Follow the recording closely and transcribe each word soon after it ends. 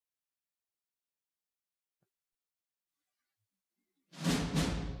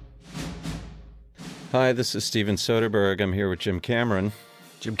Hi, this is Steven Soderbergh. I'm here with Jim Cameron.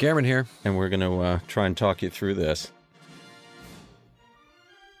 Jim Cameron here. And we're going to try and talk you through this.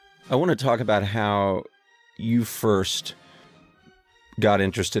 I want to talk about how you first got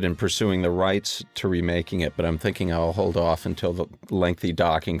interested in pursuing the rights to remaking it, but I'm thinking I'll hold off until the lengthy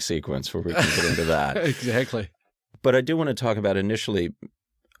docking sequence where we can get into that. Exactly. But I do want to talk about initially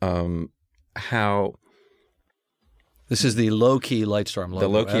how... This is the low-key Lightstorm logo. The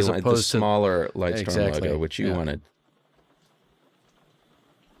low-key, the smaller Lightstorm logo, which you wanted.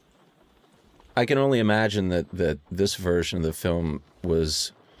 I can only imagine that this version of the film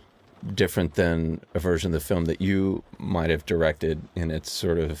was different than a version of the film that you might have directed in its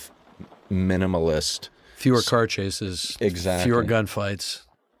sort of minimalist... Fewer car chases. Exactly. Fewer gunfights.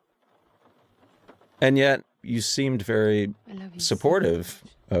 And yet, you seemed very supportive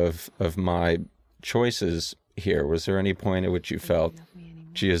of my choices here. Was there any point at which you felt,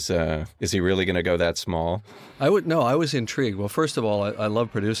 gee, is he really going to go that small? I was intrigued. Well, first of all, I love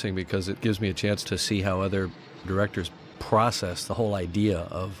producing because it gives me a chance to see how other directors process the whole idea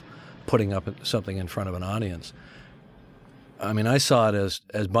of putting up something in front of an audience. I mean, I saw it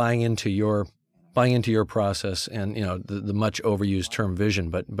as buying into your process and, you know, the much overused term vision,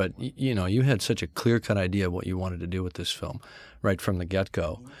 but you know, you had such a clear-cut idea of what you wanted to do with this film right from the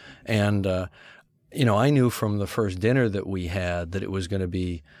get-go. And you know, I knew from the first dinner that we had that it was going to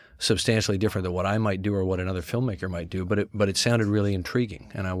be substantially different than what I might do or what another filmmaker might do, but it sounded really intriguing,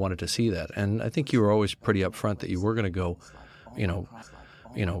 and I wanted to see that. And I think you were always pretty upfront that you were going to go, you know,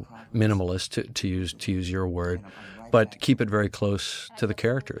 minimalist to use your word, but keep it very close to the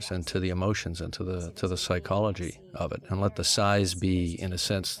characters and to the emotions and to the psychology of it, and let the size be, in a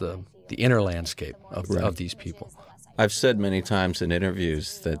sense, the inner landscape of these people. I've said many times in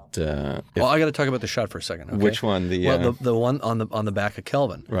interviews that... well, I got to talk about the shot for a second. Okay? Which one? The one on the back of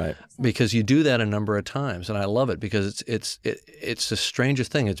Kelvin. Right. Because you do that a number of times, and I love it because it's the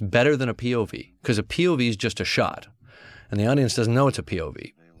strangest thing. It's better than a POV, because a POV is just a shot, and the audience doesn't know it's a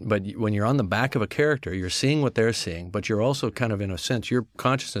POV. But when you're on the back of a character, you're seeing what they're seeing, but you're also kind of, in a sense, your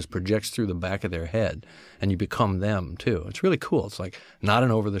consciousness projects through the back of their head, and you become them, too. It's really cool. It's like not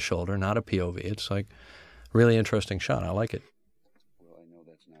an over-the-shoulder, not a POV. It's like... really interesting shot. I like it. Well, I know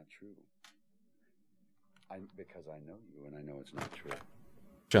that's not true. Because I know you, and I know it's not true.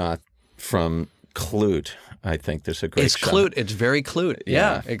 Shot from Clute. I think there's a great shot. It's Clute. It's very Clute.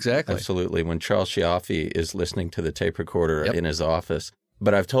 Yeah, exactly. Absolutely. When Charles Schiaffi is listening to the tape recorder in his office.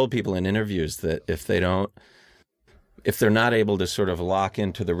 But I've told people in interviews that if they're not able to sort of lock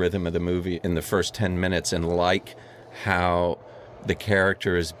into the rhythm of the movie in the first 10 minutes and like how the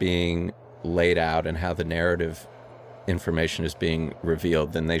character is being laid out and how the narrative information is being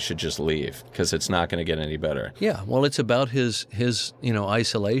revealed, then they should just leave, because it's not going to get any better. Yeah, well, it's about his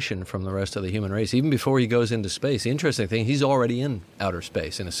isolation from the rest of the human race. Even before he goes into space, the interesting thing, he's already in outer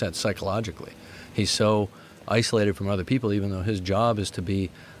space, in a sense, psychologically. He's so isolated from other people, even though his job is to be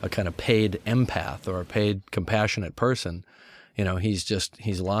a kind of paid empath or a paid compassionate person. You know,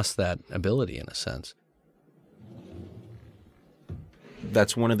 he's lost that ability, in a sense.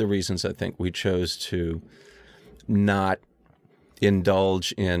 That's one of the reasons I think we chose to not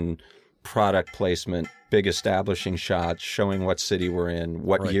indulge in product placement, big establishing shots, showing what city we're in,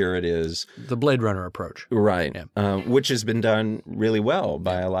 what year it is. The Blade Runner approach. Right. Yeah. Which has been done really well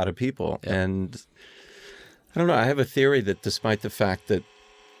by a lot of people. Yeah. And I don't know, I have a theory that despite the fact that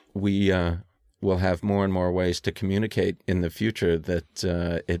we will have more and more ways to communicate in the future,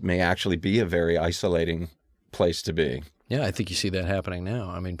 that it may actually be a very isolating place to be. Yeah, I think you see that happening now.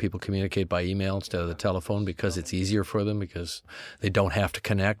 I mean, people communicate by email instead of the telephone because it's easier for them, because they don't have to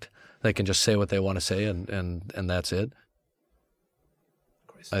connect. They can just say what they want to say, and that's it.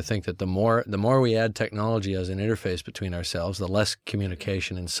 I think that the more we add technology as an interface between ourselves, the less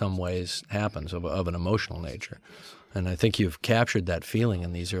communication in some ways happens of an emotional nature. And I think you've captured that feeling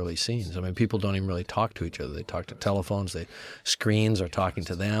in these early scenes. I mean, people don't even really talk to each other. They talk to telephones. Screens are talking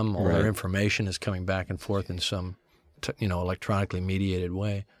to them. All their information is coming back and forth in some electronically mediated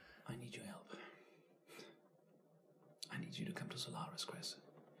way. I need your help. I need you to come to Solaris, Chris.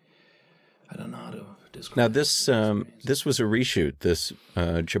 I don't know how to describe. Now, this was a reshoot. This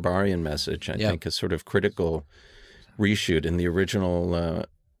Jabarian message, I think, a sort of critical reshoot. In the original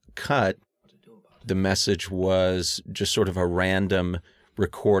cut, the message was just sort of a random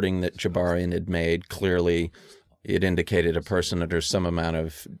recording that Jabarian had made. Clearly, it indicated a person under some amount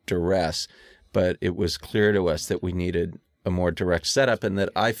of duress. But it was clear to us that we needed a more direct setup, and that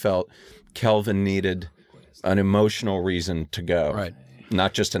I felt Kelvin needed an emotional reason to go. Right.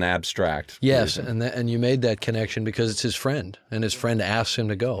 not just an abstract Yes, reason. and you made that connection because it's his friend, and his friend asks him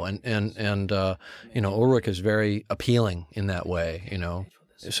to go, and Ulrich is very appealing in that way,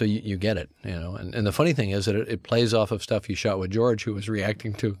 So you get it, And the funny thing is that it plays off of stuff you shot with George, who was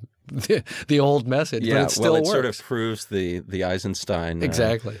reacting to the old message, but it still works. Sort of proves the Eisenstein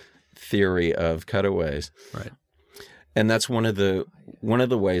exactly theory of cutaways. Right. And that's one of the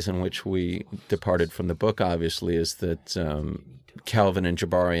ways in which we departed from the book, obviously, is that Kelvin and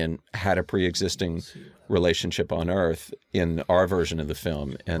Jabarian had a pre-existing relationship on Earth in our version of the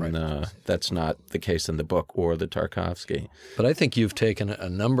film, and that's not the case in the book or the Tarkovsky. But I think you've taken a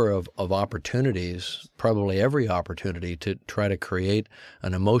number of opportunities, probably every opportunity, to try to create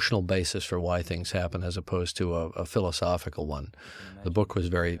an emotional basis for why things happen as opposed to a philosophical one. The book was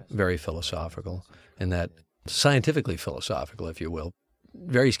very, very philosophical, in that scientifically philosophical, if you will.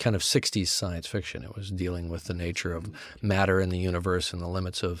 Very kind of 60s science fiction. It was dealing with the nature of matter in the universe and the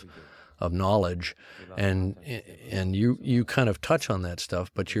limits of knowledge, and you kind of touch on that stuff,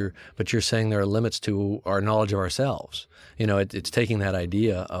 but you're saying there are limits to our knowledge of ourselves. It's taking that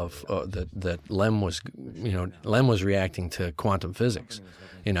idea of that Lem was reacting to quantum physics,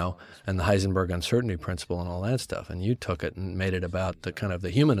 and the Heisenberg uncertainty principle and all that stuff, and you took it and made it about the kind of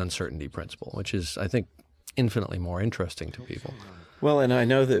the human uncertainty principle, which is, I think, infinitely more interesting to people. Well, and I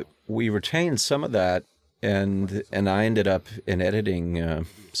know that we retained some of that, and I ended up in editing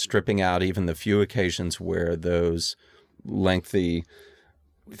stripping out even the few occasions where those lengthy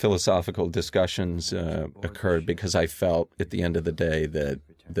philosophical discussions occurred, because I felt at the end of the day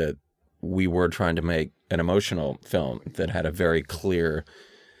that we were trying to make an emotional film that had a very clear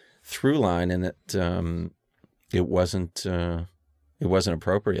through line, and that it wasn't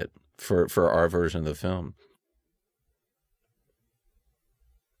appropriate for our version of the film.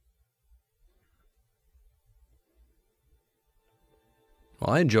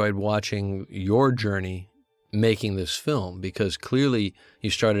 Well, I enjoyed watching your journey making this film, because clearly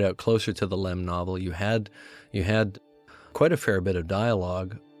you started out closer to the Lem novel. You had quite a fair bit of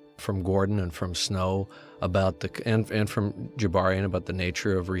dialogue from Gordon and from Snow about and from Jabarian about the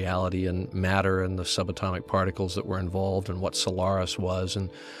nature of reality and matter and the subatomic particles that were involved and what Solaris was and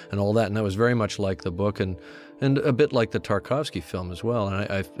all that. And that was very much like the book and a bit like the Tarkovsky film as well.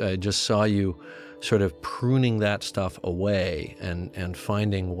 And I just saw you sort of pruning that stuff away and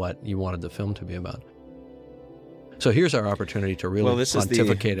finding what you wanted the film to be about. So here's our opportunity to really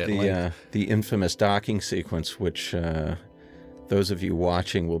pontificate at length. The infamous docking sequence, which those of you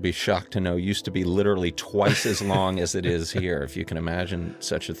watching will be shocked to know used to be literally twice as long as it is here, if you can imagine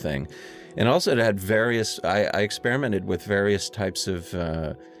such a thing. And also it had various, I experimented with various types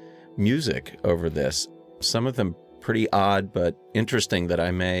of music over this, some of them pretty odd but interesting, that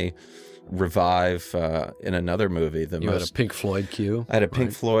I may revive in another movie. You had a Pink Floyd cue? I had a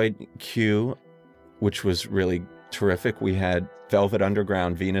Pink Floyd cue, which was really terrific. We had Velvet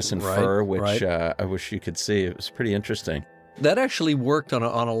Underground, Venus and Fur, which I wish you could see. It was pretty interesting. That actually worked on a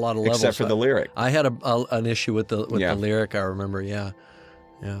lot of levels. Except for the lyric. I had an issue with the lyric, I remember, yeah.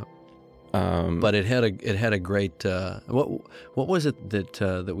 But it had a great, what was it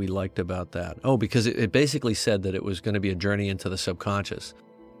that we liked about that? Oh, because it basically said that it was going to be a journey into the subconscious.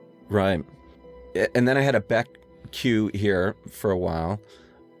 Right. And then I had a Beck cue here for a while,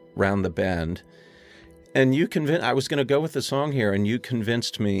 Round the Bend. And I was going to go with the song here, and you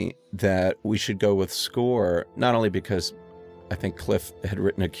convinced me that we should go with score, not only because I think Cliff had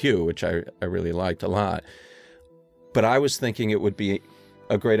written a cue, which I really liked a lot, but I was thinking it would be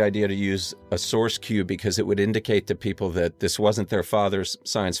a great idea to use a source cue, because it would indicate to people that this wasn't their father's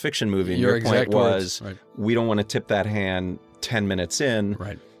science fiction movie. And your point was, we don't want to tip that hand 10 minutes in.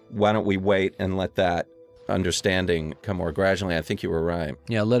 Right. Why don't we wait and let that understanding come more gradually? I think you were right.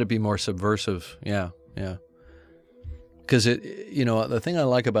 Yeah, let it be more subversive. Yeah. Because the thing I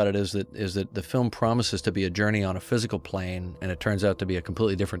like about it is that the film promises to be a journey on a physical plane, and it turns out to be a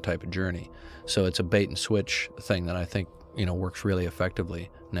completely different type of journey. So it's a bait and switch thing that I think works really effectively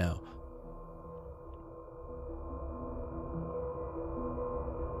now.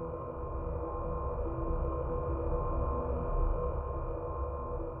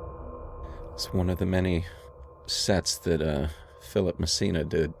 It's one of the many sets that Philip Messina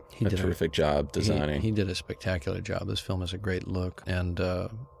did a terrific job designing. He did a spectacular job. This film has a great look, and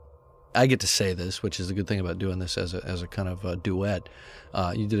I get to say this, which is the good thing about doing this as a kind of a duet.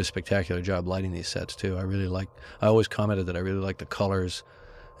 You did a spectacular job lighting these sets too. I always commented that I really liked the colors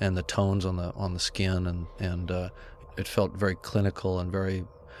and the tones on the skin, and it felt very clinical and it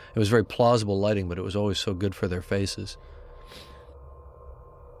was very plausible lighting, but it was always so good for their faces.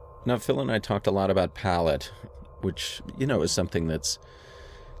 Now, Phil and I talked a lot about palette which, is something that's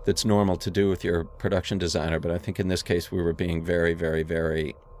normal to do with your production designer. But I think in this case we were being very, very,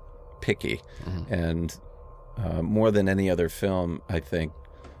 very picky. Mm-hmm. And more than any other film, I think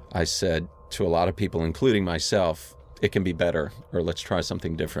I said to a lot of people, including myself, it can be better, or let's try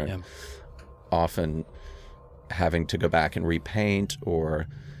something different. Yeah. Often having to go back and repaint, or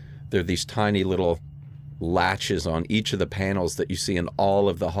there are these tiny little latches on each of the panels that you see in all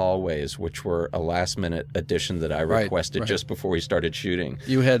of the hallways, which were a last-minute addition that I requested just before we started shooting.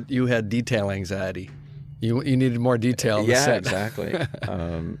 You had detail anxiety. You needed more detail in the set. Exactly.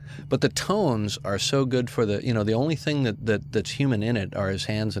 But the tones are so good for the only thing that's human in it are his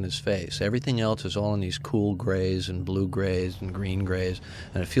hands and his face. Everything else is all in these cool grays and blue grays and green grays,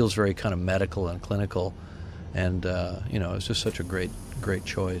 and it feels very kind of medical and clinical. And, it's just such a great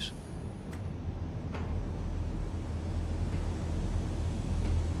choice.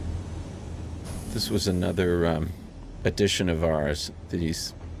 This was another addition of ours,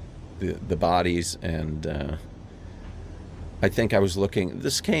 the bodies, and I think I was looking.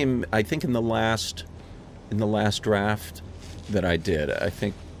 This came, I think, in the last draft that I did. I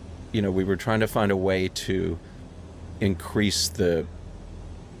think, we were trying to find a way to increase the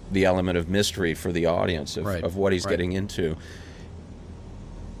element of mystery for the audience of what he's getting into.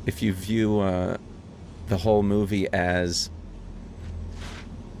 If you view the whole movie as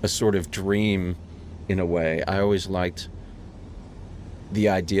a sort of dream, in a way, I always liked the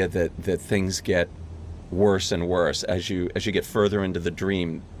idea that things get worse and worse as you get further into the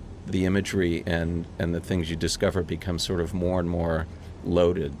dream. The imagery and the things you discover become sort of more and more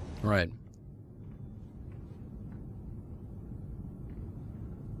loaded. Right.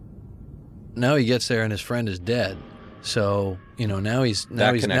 Now he gets there and his friend is dead. So, now he's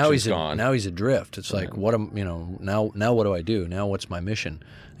gone. Now he's adrift. It's like, now what do I do? Now what's my mission?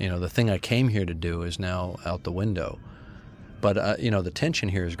 The thing I came here to do is now out the window. But the tension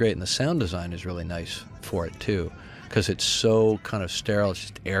here is great, and the sound design is really nice for it too, because it's so kind of sterile. It's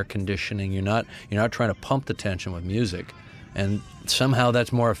just air conditioning. You're not trying to pump the tension with music, and somehow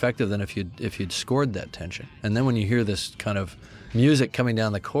that's more effective than if you'd scored that tension. And then when you hear this kind of music coming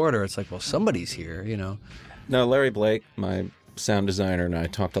down the corridor, it's like, well, somebody's here, No, Larry Blake, my sound designer, and I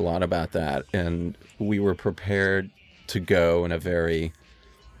talked a lot about that, and we were prepared to go in a very,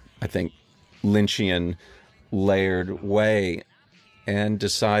 I think, Lynchian, layered way, and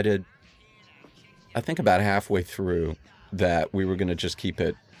decided, I think about halfway through, that we were going to just keep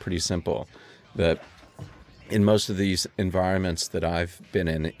it pretty simple. That in most of these environments that I've been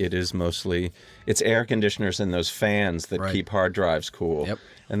in, it's air conditioners and those fans that keep hard drives cool. Yep.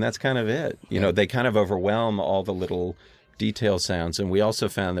 And that's kind of it. They kind of overwhelm all the little detail sounds. And we also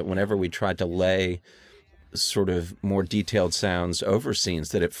found that whenever we tried to lay sort of more detailed sounds over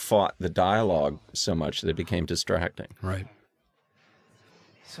scenes, that it fought the dialogue so much that it became distracting. Right.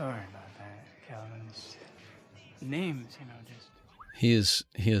 Sorry about that, Calvin. It's names, just...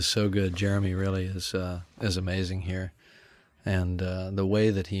 He is so good. Jeremy really is amazing here. And the way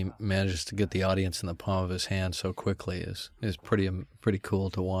that he manages to get the audience in the palm of his hand so quickly is pretty cool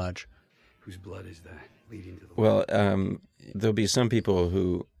to watch. Whose blood is that leading to the... Well, there'll be some people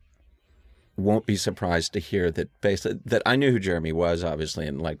who won't be surprised to hear that I knew who Jeremy was, obviously,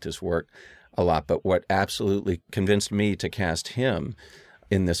 and liked his work a lot. But what absolutely convinced me to cast him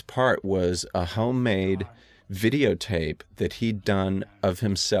in this part was a homemade videotape that he'd done of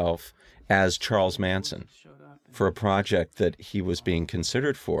himself as Charles Manson for a project that he was being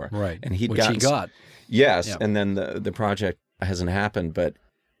considered for. Right, and he got. Yes, yeah. And then the project hasn't happened, but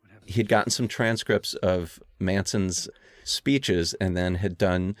he'd gotten some transcripts of Manson's speeches and then had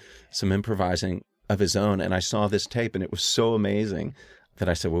done some improvising of his own. And I saw this tape, and it was so amazing that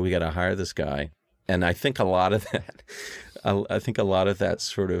I said, well, we got to hire this guy. And I think a lot of that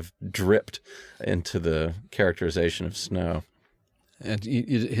sort of dripped into the characterization of Snow. And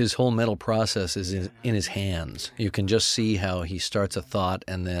his whole mental process is in his hands. You can just see how he starts a thought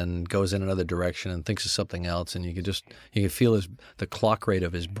and then goes in another direction and thinks of something else, and you can feel the clock rate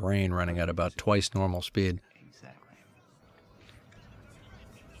of his brain running at about twice normal speed. Exactly.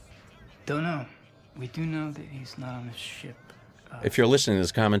 Don't know. We do know that he's not on the ship. If you're listening to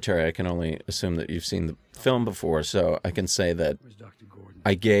this commentary, I can only assume that you've seen the film before, so I can say that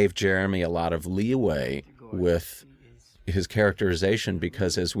I gave Jeremy a lot of leeway with his characterization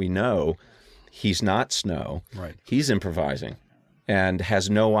because, as we know, he's not Snow. Right. He's improvising and has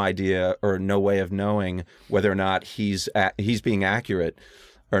no idea or no way of knowing whether or not he's being accurate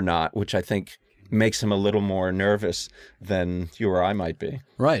or not, which I think makes him a little more nervous than you or I might be.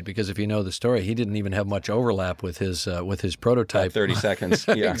 Right, because if you know the story, he didn't even have much overlap with his prototype. 30 seconds,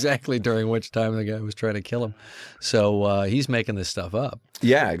 yeah. Exactly, during which time the guy was trying to kill him. So he's making this stuff up.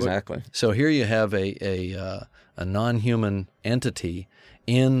 Yeah, exactly. So here you have a non-human entity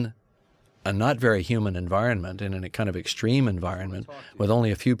in a not very human environment, in a kind of extreme environment, with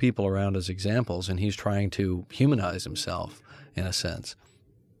only a few people around as examples, and he's trying to humanize himself, in a sense.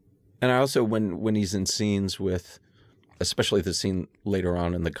 And I also, when he's in scenes with, especially the scene later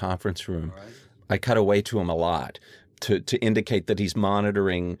on in the conference room, I cut away to him a lot to indicate that he's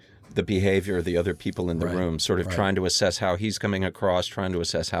monitoring the behavior of the other people in the room, sort of trying to assess how he's coming across, trying to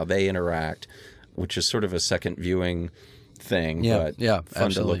assess how they interact, which is sort of a second viewing thing, but fun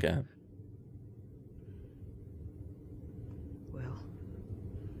absolutely. to look at. Well,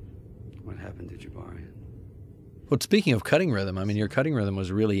 what happened to Jabarian? Well, speaking of cutting rhythm, I mean, your cutting rhythm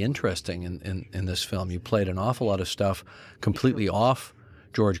was really interesting in this film. You played an awful lot of stuff completely off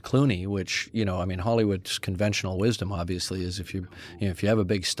George Clooney, which, you know, I mean, Hollywood's conventional wisdom, obviously, is if you have a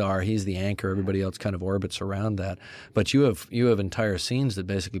big star, he's the anchor, everybody else kind of orbits around that. But you have entire scenes that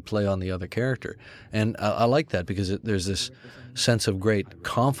basically play on the other character. And I like that because there's this sense of great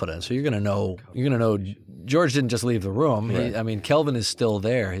confidence. So you're going to know George didn't just leave the room. Right. I mean, Kelvin is still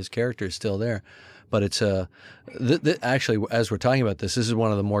there. His character is still there. But it's actually, as we're talking about this is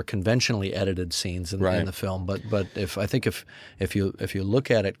one of the more conventionally edited scenes in the film. But if you look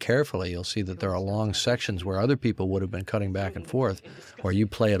at it carefully, you'll see that there are long sections where other people would have been cutting back and forth, where you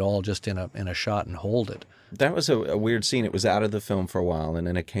play it all just in a shot and hold it. That was a weird scene. It was out of the film for a while, and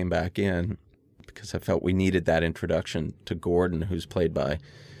then it came back in because I felt we needed that introduction to Gordon, who's played by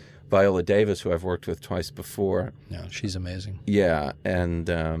Viola Davis, who I've worked with twice before. Yeah, she's amazing. Yeah, and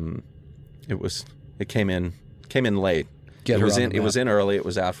it came in late. It was in early. It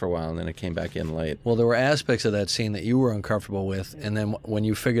was out for a while, and then it came back in late. Well, there were aspects of that scene that you were uncomfortable with, and then when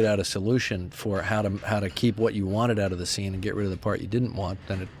you figured out a solution for how to keep what you wanted out of the scene and get rid of the part you didn't want,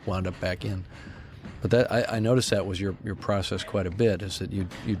 then it wound up back in. But that I noticed that was your process quite a bit, is that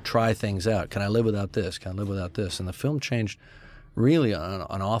you'd try things out. Can I live without this? Can I live without this? And the film changed really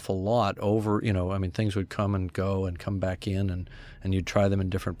an awful lot over, I mean, things would come and go and come back in, and you'd try them in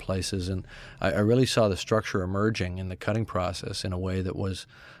different places. And I really saw the structure emerging in the cutting process in a way that was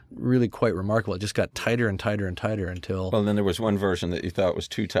really quite remarkable. It just got tighter and tighter and tighter until... Well, then there was one version that you thought was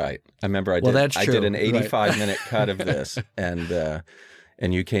too tight. I remember I did an 85-minute cut of this,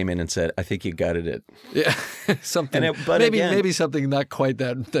 and you came in and said, "I think you gutted it." Yeah, something. Maybe something not quite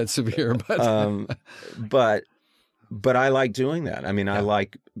that severe, but... But I like doing that. I mean, I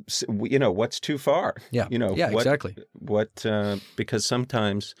like, what's too far? Yeah, exactly. Because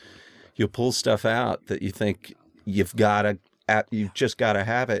sometimes you'll pull stuff out that you think you've just got to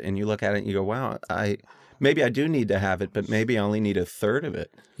have it, and you look at it and you go, "Wow, maybe I do need to have it, but maybe I only need a third of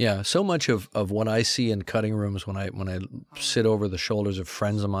it." Yeah, so much of what I see in cutting rooms when I sit over the shoulders of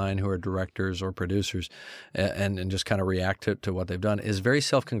friends of mine who are directors or producers and just kind of react to what they've done is very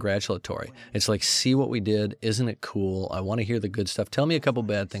self-congratulatory. It's like, see what we did, isn't it cool? I want to hear the good stuff. Tell me a couple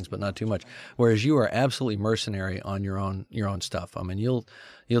bad things, but not too much. Whereas you are absolutely mercenary on your own stuff. I mean, you'll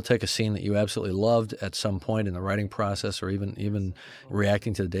take a scene that you absolutely loved at some point in the writing process, or even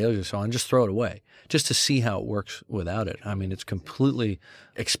reacting to the dailies or so on, and just throw it away just to see how it works without it. I mean, it's completely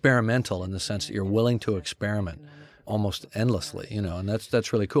experimental in the sense that you're willing to experiment almost endlessly, and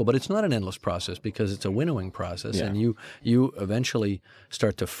that's really cool. But it's not an endless process because it's a winnowing process, and you eventually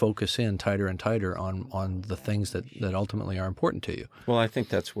start to focus in tighter and tighter on the things that ultimately are important to you. Well, I think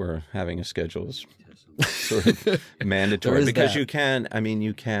that's where having a schedule is sort of mandatory, because you can,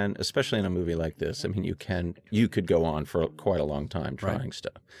 especially in a movie like this, I mean, you could go on for quite a long time trying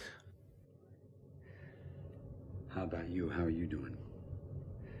stuff. How about you? How are you doing?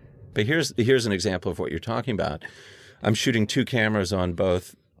 But here's an example of what you're talking about. I'm shooting two cameras on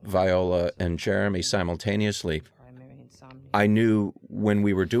both Viola and Jeremy simultaneously. I knew when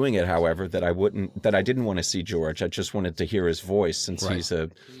we were doing it, however, that I didn't want to see George. I just wanted to hear his voice, since he's a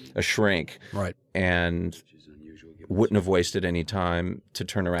shrink. Right. And wouldn't have wasted any time to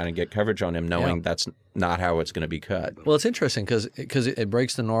turn around and get coverage on him, knowing that's not how it's going to be cut. Well, it's interesting because it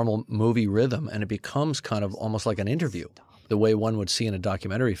breaks the normal movie rhythm, and it becomes kind of almost like an interview, the way one would see in a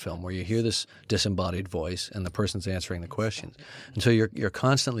documentary film, where you hear this disembodied voice and the person's answering the questions, and so you're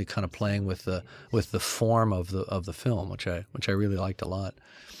constantly kind of playing with the form of the film, which I really liked a lot.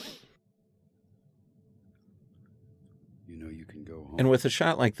 You can go home. And with a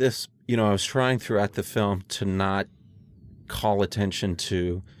shot like this, I was trying throughout the film to not call attention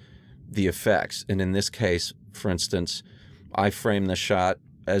to the effects. And in this case, for instance, I framed the shot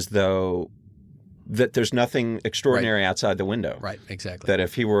as though that there's nothing extraordinary outside the window. Right, exactly. That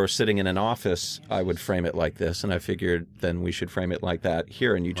if he were sitting in an office, I would frame it like this, and I figured then we should frame it like that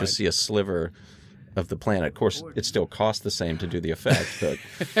here, and you just see a sliver of the planet. Of course, it still costs the same to do the effect, but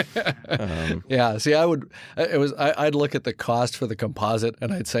yeah. See, I'd look at the cost for the composite,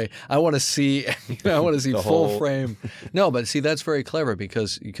 and I'd say, I want to see, full frame. No, but see, that's very clever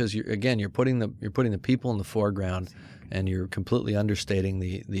because you're putting the people in the foreground, and you're completely understating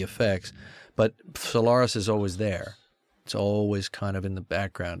the effects. But Solaris is always there. It's always kind of in the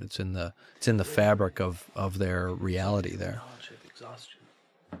background. It's in the fabric of their reality there.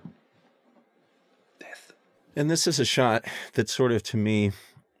 And this is a shot that sort of, to me,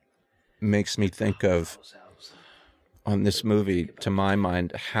 makes me think of, on this movie, to my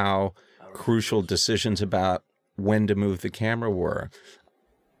mind, how crucial decisions about when to move the camera were.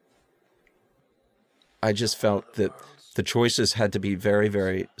 I just felt that the choices had to be very,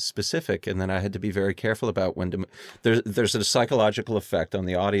 very specific, and then I had to be very careful about when to. There's a psychological effect on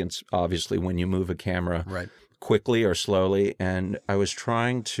the audience, obviously, when you move a camera quickly or slowly, and I was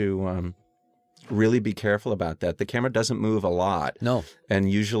trying to really be careful about that. The camera doesn't move a lot, no, and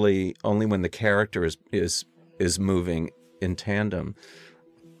usually only when the character is moving in tandem.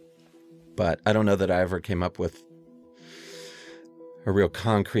 But I don't know that I ever came up with a real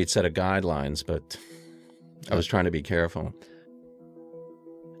concrete set of guidelines, but I was trying to be careful.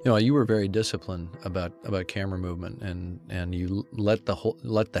 You were very disciplined about camera movement, and you let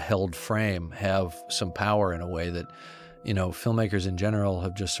the held frame have some power in a way that, filmmakers in general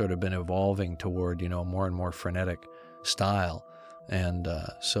have just sort of been evolving toward, more and more frenetic style. And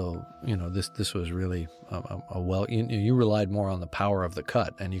so, this was really you relied more on the power of the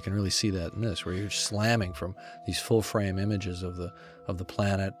cut, and you can really see that in this, where you're slamming from these full frame images of the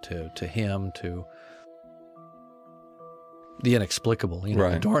planet to him to the inexplicable,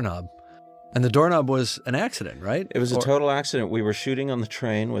 the doorknob. And the doorknob was an accident, right? It was a total accident. We were shooting on the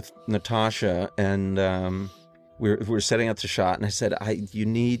train with Natasha, and we were setting up the shot, and I said,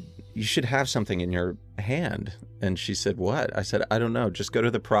 you should have something in your hand. And she said, what? I said, I don't know. Just go to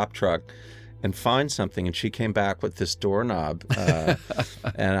the prop truck and find something. And she came back with this doorknob,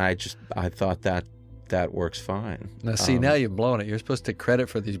 and I thought that works fine. Now, see, now you've blown it. You're supposed to take credit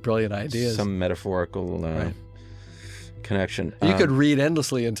for these brilliant ideas. Some metaphorical connection. You could read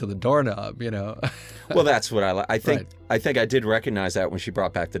endlessly into the doorknob, Well, that's what I like. I think I did recognize that when she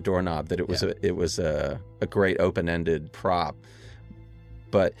brought back the doorknob, that it was a great open-ended prop.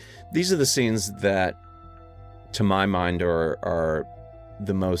 But these are the scenes that, to my mind, are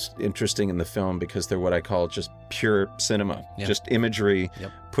the most interesting in the film, because they're what I call just pure cinema, just imagery,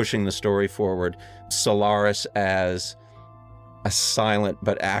 pushing the story forward. Solaris as a silent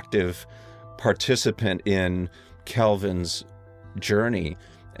but active participant in Kelvin's journey.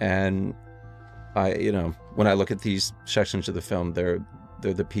 And when I look at these sections of the film, they're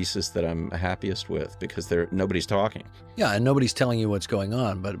the pieces that I'm happiest with, because nobody's talking. Yeah, and nobody's telling you what's going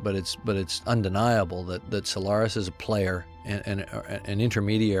on, but it's undeniable that Solaris is a player and an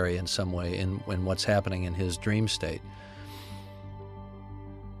intermediary in some way in what's happening in his dream state.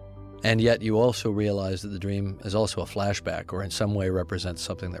 And yet you also realize that the dream is also a flashback, or in some way represents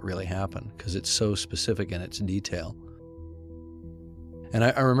something that really happened, because it's so specific in its detail. And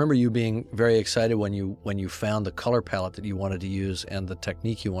I remember you being very excited when you found the color palette that you wanted to use and the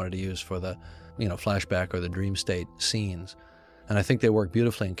technique you wanted to use for the flashback or the dream state scenes. And I think they work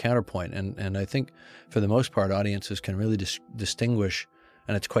beautifully in counterpoint. And I think for the most part, audiences can really distinguish,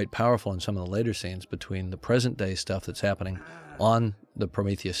 and it's quite powerful in some of the later scenes, between the present day stuff that's happening on the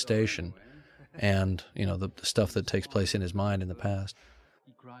Prometheus station and the stuff that takes place in his mind in the past.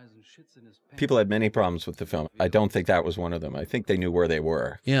 People had many problems with the film. I don't think that was one of them. I think they knew where they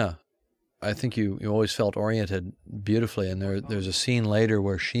were. Yeah. I think you always felt oriented beautifully, and there's a scene later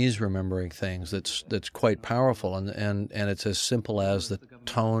where she's remembering things that's quite powerful, and it's as simple as the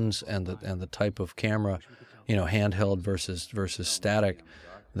tones and the type of camera, handheld versus static,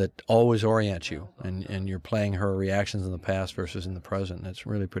 that always orient you, and you're playing her reactions in the past versus in the present. It's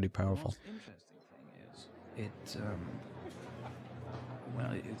really pretty powerful. The most interesting thing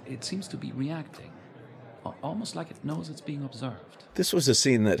is, it seems to be reacting, almost like it knows it's being observed. This was a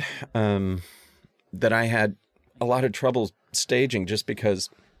scene that I had a lot of trouble staging, just because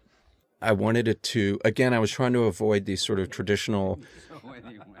I wanted it to, again, I was trying to avoid these sort of traditional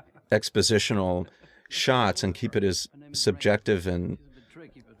expositional shots and keep it as subjective and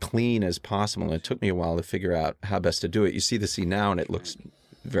clean as possible. It took me a while to figure out how best to do it. You see the scene now and it looks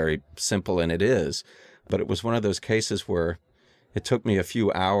very simple, and it is, but it was one of those cases where it took me a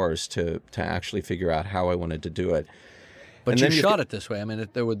few hours to actually figure out how I wanted to do it. But you shot it this way. I mean,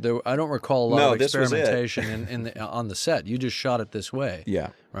 I don't recall a lot of experimentation on the set. You just shot it this way. Yeah.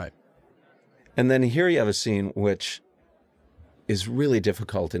 Right. And then here you have a scene which is really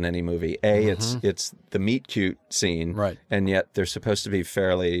difficult in any movie. It's the meet cute scene, right? And yet they're supposed to be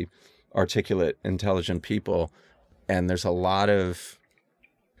fairly articulate, intelligent people, and there's a lot of.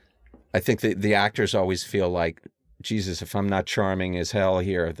 I think the actors always feel like, Jesus, if I'm not charming as hell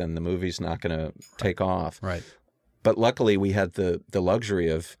here, then the movie's not going to take off. Right. But luckily, we had the luxury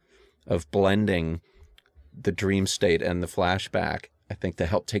of blending the dream state and the flashback. I think to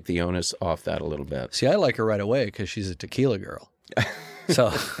help take the onus off that a little bit. See, I like her right away because she's a tequila girl.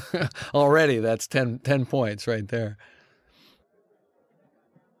 So already that's 10 points right there.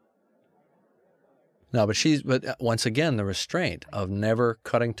 No, but once again, the restraint of never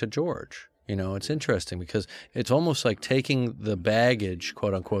cutting to George. You know, it's interesting because it's almost like taking the baggage,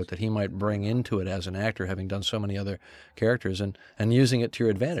 quote unquote, that he might bring into it as an actor, having done so many other characters, and using it to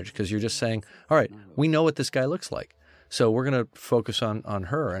your advantage, because you're just saying, all right, we know what this guy looks like. So we're going to focus on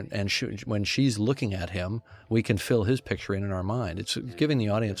her, and when she's looking at him, we can fill his picture in our mind. It's giving the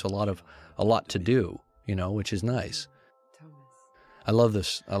audience a lot to do, you know, which is nice. I love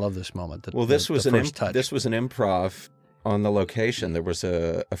this moment. This was an improv on the location. There was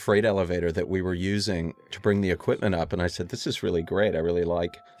a freight elevator that we were using to bring the equipment up, and I said, "This is really great. I really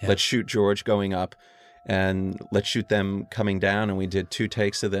like. Yeah. Let's shoot George going up, and let's shoot them coming down." And we did 2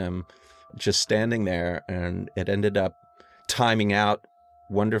 takes of them just standing there, and it ended up timing out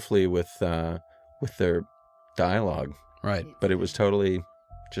wonderfully with their dialogue. Right. But it was totally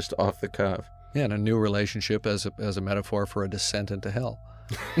just off the cuff. Yeah, and a new relationship as a metaphor for a descent into hell.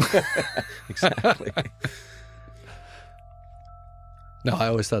 Exactly. No, I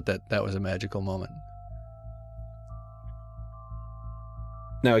always thought that was a magical moment.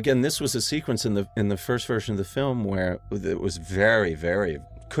 Now, again, this was a sequence in the first version of the film where it was very, very,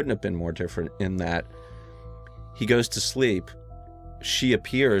 couldn't have been more different in that he goes to sleep, she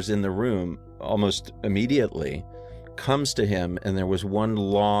appears in the room almost immediately, comes to him, and there was one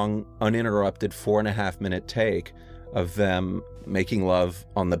long, uninterrupted 4.5-minute take of them making love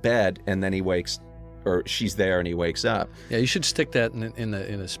on the bed, and then he wakes, or she's there and he wakes up. Yeah, you should stick that in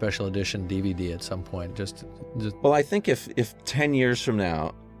a special edition DVD at some point. Just Well, I think if 10 years from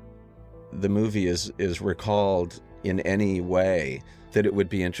now the movie is recalled in any way, that it would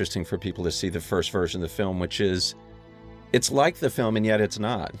be interesting for people to see the first version of the film, which is, it's like the film and yet it's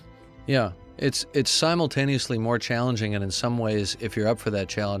not. Yeah, it's simultaneously more challenging, and in some ways, if you're up for that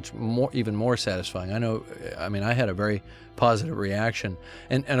challenge, even more satisfying. I had a very positive reaction.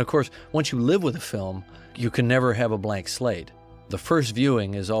 And of course, once you live with a film, you can never have a blank slate. The first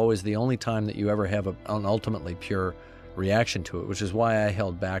viewing is always the only time that you ever have an ultimately pure reaction to it, which is why I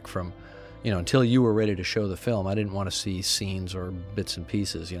held back from, until you were ready to show the film. I didn't want to see scenes or bits and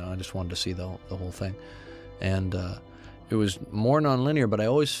pieces, I just wanted to see the whole thing. And it was more nonlinear, but I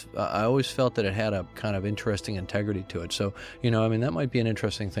always felt that it had a kind of interesting integrity to it. So, that might be an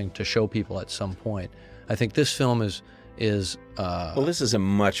interesting thing to show people at some point. I think this film is well, this is a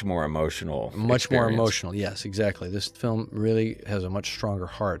much more emotional experience. More emotional, yes, exactly. This film really has a much stronger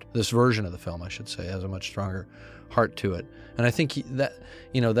heart. This version of the film, I should say, has a much stronger heart to it. And I think that,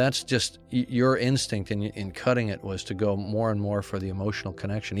 that's just your instinct in cutting it, was to go more and more for the emotional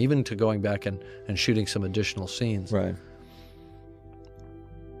connection, even to going back and shooting some additional scenes. Right.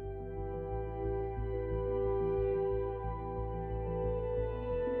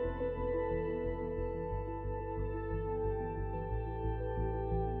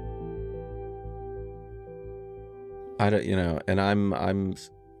 I don't, and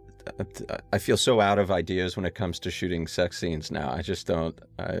I feel so out of ideas when it comes to shooting sex scenes now. I just don't.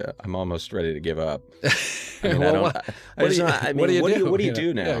 I'm almost ready to give up. What do you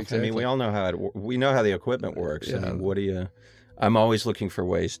do now? Yeah, exactly. I mean, we all know we know how the equipment works. Yeah. I mean, I'm always looking for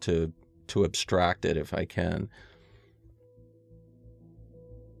ways to abstract it if I can.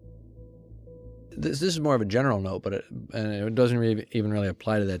 This is more of a general note, but it doesn't even really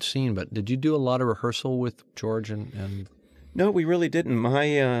apply to that scene. But did you do a lot of rehearsal with George and? No, we really didn't.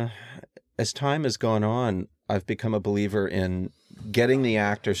 As time has gone on, I've become a believer in getting the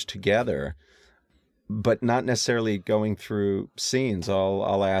actors together, but not necessarily going through scenes.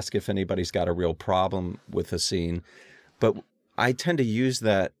 I'll ask if anybody's got a real problem with a scene, but I tend to use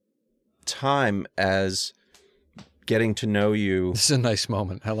that time as getting to know you. This is a nice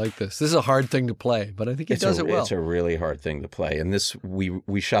moment. I like this. This is a hard thing to play, but I think he does it well. It's a really hard thing to play. And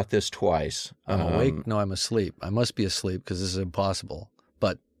we shot this twice. I'm awake. No, I'm asleep. I must be asleep because this is impossible.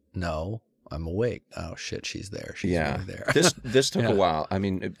 But no, I'm awake. Oh shit, she's there. She's really there. This took a while. I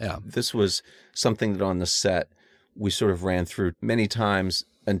mean, this was something that on the set we sort of ran through many times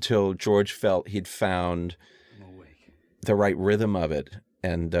until George felt he'd found the right rhythm of it.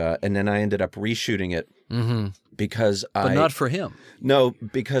 And then I ended up reshooting it because But not for him. No,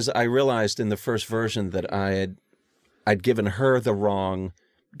 because I realized in the first version that I'd given her the wrong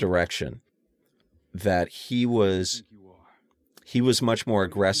direction, that he was much more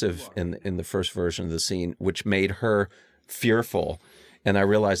aggressive in the first version of the scene, which made her fearful. And I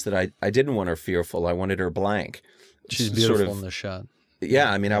realized that I didn't want her fearful. I wanted her blank. She's beautiful in the shot.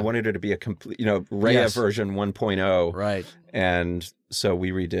 Yeah, I mean, I wanted her to be a complete, Rhea version 1.0. Right. And so we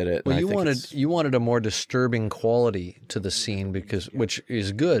redid it. Well, you wanted a more disturbing quality to the scene, which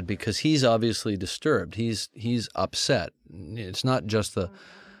is good, because he's obviously disturbed. He's upset. It's not just the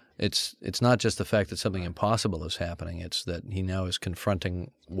fact that something impossible is happening. It's that he now is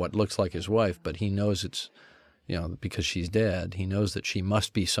confronting what looks like his wife, but he knows it's, because she's dead, he knows that she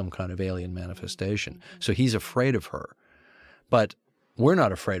must be some kind of alien manifestation. So he's afraid of her. But we're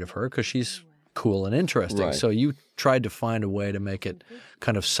not afraid of her because she's cool and interesting. Right. So you tried to find a way to make it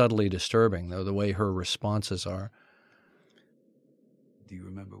kind of subtly disturbing, though, the way her responses are. Do you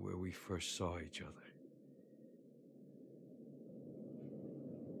remember where we first saw each other?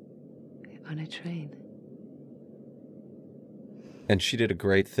 On a train. And she did a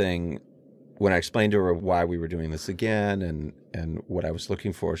great thing when I explained to her why we were doing this again and what I was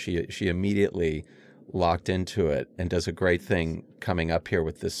looking for. She immediately locked into it and does a great thing coming up here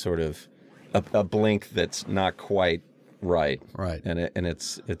with this sort of a blink that's not quite right. Right. And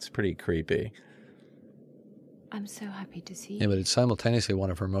it's pretty creepy. I'm so happy to see you. Yeah, but it's simultaneously one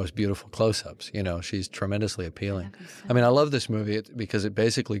of her most beautiful close-ups. She's tremendously appealing. I mean, I love this movie because it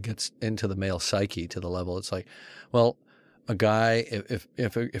basically gets into the male psyche to the level. It's like, well, a guy,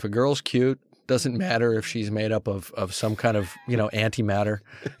 if a girl's cute, doesn't matter if she's made up of some kind of, antimatter,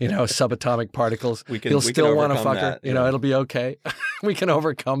 subatomic particles. He'll still want to fuck her. It'll be okay. We can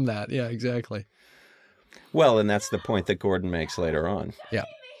overcome that. Yeah, exactly. Well, and that's the point that Gordon makes later on. Yeah.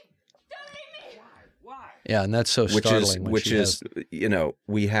 Yeah, and that's so startling. He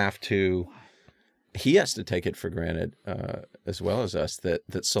has to take it for granted, as well as us,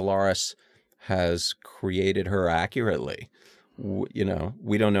 that Solaris has created her accurately. We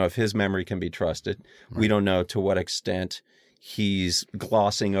don't know if his memory can be trusted. Right. We don't know to what extent he's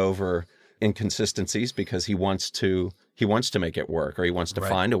glossing over inconsistencies because he wants to make it work, or he wants to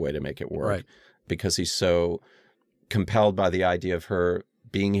find a way to make it work, because he's so compelled by the idea of her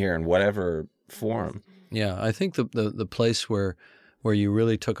being here in whatever form. Yeah, I think the place where you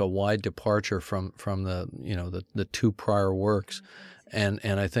really took a wide departure from the two prior works, and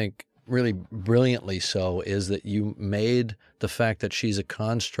I think really brilliantly so, is that you made the fact that she's a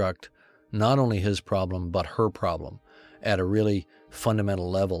construct not only his problem but her problem at a really fundamental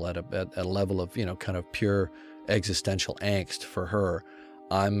level, at a level of kind of pure existential angst for her.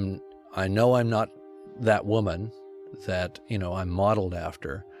 I know I'm not that woman that I'm modeled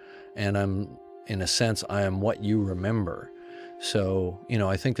after, and I'm, in a sense, I am what you remember. So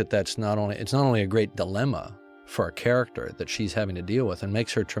I think it's not only a great dilemma for a character that she's having to deal with, and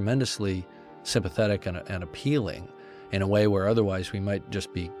makes her tremendously sympathetic and appealing in a way where otherwise we might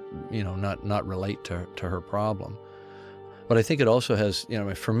just be, not relate to her problem. But I think it also has,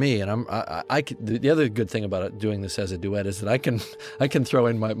 for me, and the other good thing about it, doing this as a duet, is that I can throw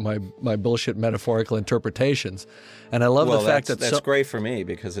in my bullshit metaphorical interpretations, and I love the fact that's great for me,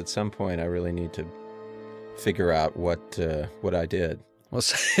 because at some point I really need to figure out what I did.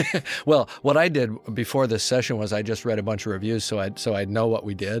 Well, what I did before this session was I just read a bunch of reviews so I'd know what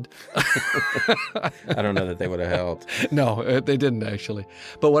we did. I don't know that they would have helped. No, they didn't actually.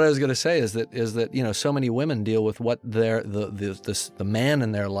 But what I was going to say is that so many women deal with what the man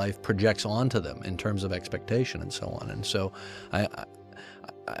in their life projects onto them in terms of expectation and so on. And so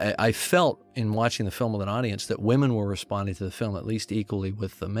I felt in watching the film with an audience that women were responding to the film at least equally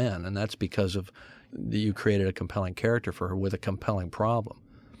with the men, and that's because of you created a compelling character for her with a compelling problem.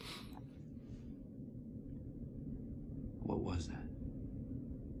 What was that?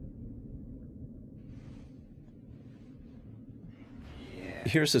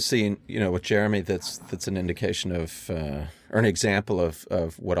 Here's a scene, with Jeremy that's an indication of, or an example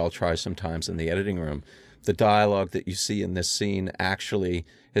of what I'll try sometimes in the editing room. The dialogue that you see in this scene actually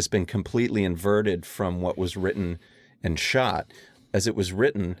has been completely inverted from what was written and shot. As it was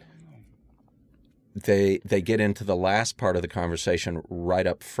written, they get into the last part of the conversation right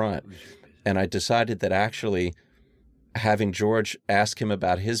up front. And I decided that actually having George ask him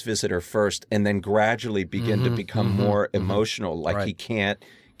about his visitor first and then gradually begin to become more emotional, like he can't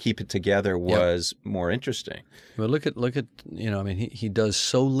keep it together, was more interesting. But look at he does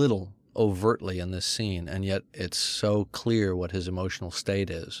so little overtly in this scene, and yet it's so clear what his emotional state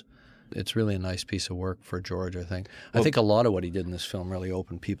is. It's really a nice piece of work for George, I think. I think a lot of what he did in this film really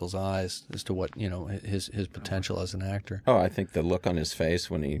opened people's eyes as to what, his potential as an actor. Oh, I think the look on his face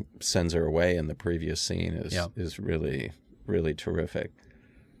when he sends her away in the previous scene is really, really terrific.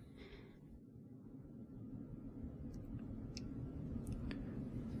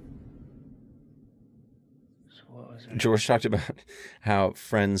 George talked about how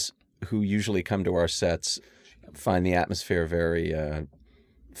friends who usually come to our sets find the atmosphere very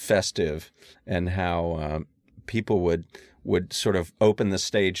festive, and how people would sort of open the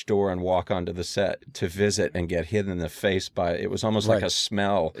stage door and walk onto the set to visit and get hit in the face by, it was almost like a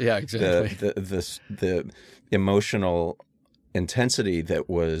smell. Yeah, exactly. The emotional intensity that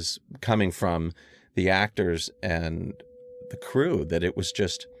was coming from the actors and the crew, that it was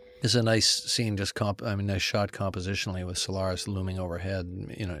just... It's a nice scene, nice shot compositionally with Solaris looming overhead.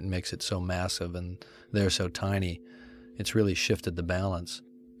 It makes it so massive and they're so tiny. It's really shifted the balance.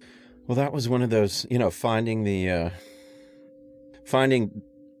 Well, that was one of those, finding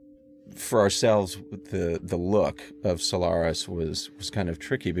for ourselves the look of Solaris was kind of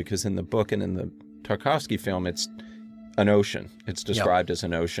tricky, because in the book and in the Tarkovsky film, it's an ocean. It's described as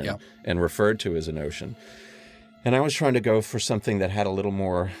an ocean and referred to as an ocean. And I was trying to go for something that had a little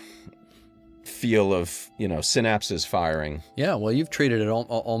more feel of, synapses firing. Yeah, well, you've treated it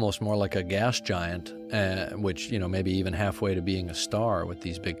almost more like a gas giant, which, maybe even halfway to being a star with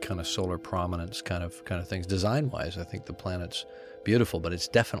these big kind of solar prominence kind of things. Design-wise, I think the planet's beautiful, but it's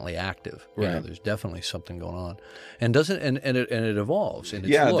definitely active. Right. There's definitely something going on, and it evolves in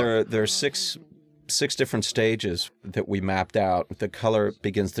its look. There are six different stages that we mapped out. The color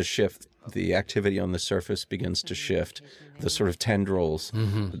begins to shift. The activity on the surface begins to shift. The sort of tendrils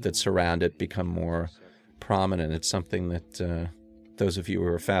that surround it become more prominent. It's something that those of you who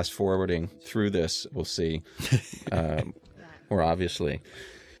are fast forwarding through this will see more obviously.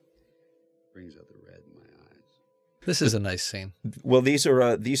 Brings out the red in my eyes. This is a nice scene. Well, these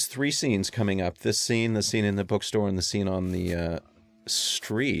are these three scenes coming up. This scene, the scene in the bookstore, and the scene on the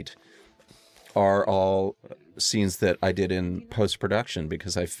street are all scenes that I did in post-production,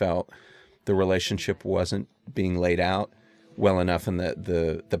 because I felt the relationship wasn't being laid out well enough, and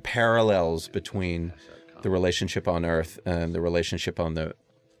the parallels between the relationship on Earth and the relationship on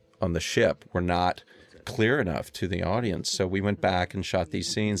the ship were not clear enough to the audience. So we went back and shot these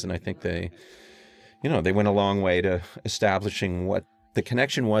scenes, and I think they went a long way to establishing what the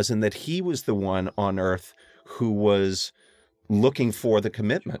connection was, and that he was the one on Earth who was looking for the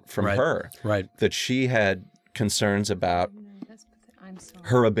commitment from her. Right. That she had concerns about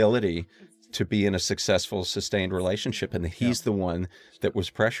her ability to be in a successful, sustained relationship, and that he's the one that was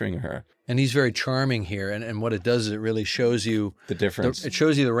pressuring her. And he's very charming here, and what it does is it really shows you the difference. It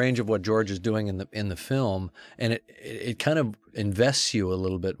shows you the range of what George is doing in the film, and it kind of invests you a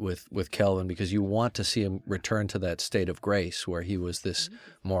little bit with Kelvin, because you want to see him return to that state of grace where he was this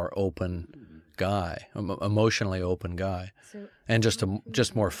more open guy, emotionally open guy, and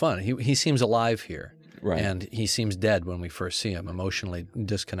just more fun. He seems alive here, right? And he seems dead when we first see him, emotionally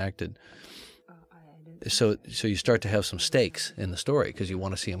disconnected. So you start to have some stakes in the story, because you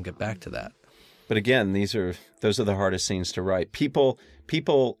want to see him get back to that. But again, those are the hardest scenes to write. People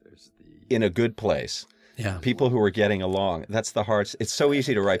in a good place. Yeah. People who are getting along. That's the hard. It's so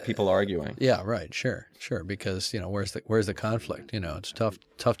easy to write people arguing. Yeah, right. Sure. Because where's the conflict? It's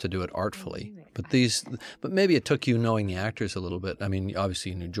tough to do it artfully. But maybe it took you knowing the actors a little bit. I mean,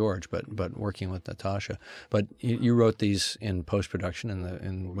 obviously you knew George, but working with Natasha. But you wrote these in post production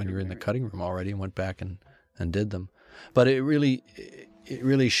and when you were in the cutting room already, and went back and did them. But it really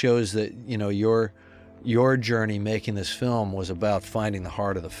shows that your journey making this film was about finding the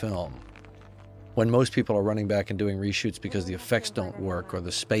heart of the film. When most people are running back and doing reshoots because the effects don't work, or the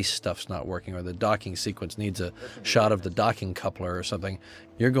space stuff's not working, or the docking sequence needs a shot of the docking coupler or something,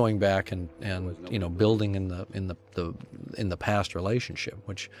 you're going back and building in the past relationship,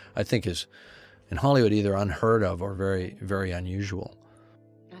 which I think is in Hollywood either unheard of or very, very unusual.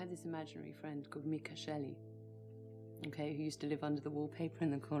 I had this imaginary friend called Mika Shelley, who used to live under the wallpaper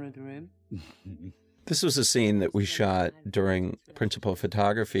in the corner of the room. This was a scene that we shot during principal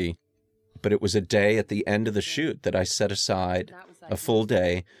photography. But it was a day at the end of the shoot that I set aside a full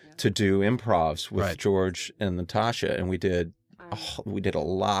day to do improvs with George and Natasha, and we did a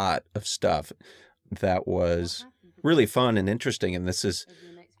lot of stuff that was really fun and interesting. And this is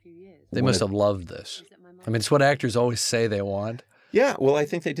they must have loved this. I mean, it's what actors always say they want. Yeah, well, I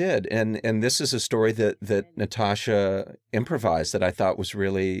think they did. And this is a story that Natasha improvised that I thought was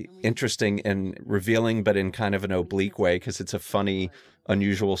really interesting and revealing, but in kind of an oblique way, because it's a funny,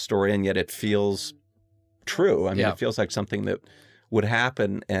 unusual story, and yet it feels true. I mean, it feels like something that would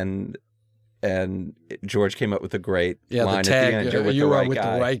happen, and George came up with a great line at the end. You're with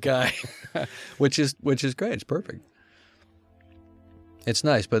the right guy, which is great. It's perfect. It's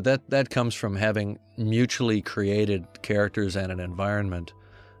nice, but that comes from having mutually created characters and an environment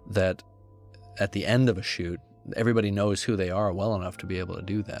that at the end of a shoot, everybody knows who they are well enough to be able to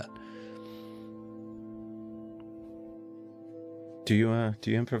do that. Do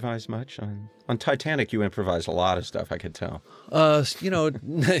you improvise much on Titanic? You improvise a lot of stuff, I could tell.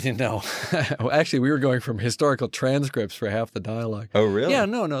 No. Actually, we were going from historical transcripts for half the dialogue. Oh, really? Yeah,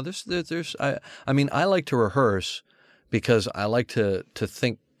 no. There's. I mean, I like to rehearse because I like to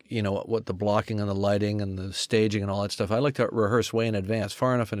think. What the blocking and the lighting and the staging and all that stuff. I like to rehearse way in advance,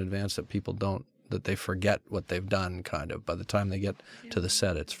 far enough in advance that they forget what they've done. Kind of by the time they get to the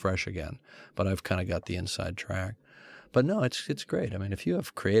set, it's fresh again. But I've kind of got the inside track. But no, it's great. I mean, if you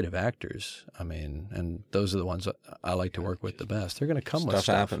have creative actors, I mean, and those are the ones I like to work with the best. They're going to come with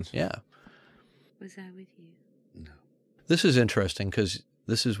stuff. Happens. Yeah. Was I with you? No. This is interesting because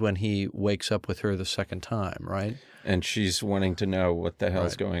this is when he wakes up with her the second time, right? And she's wanting to know what the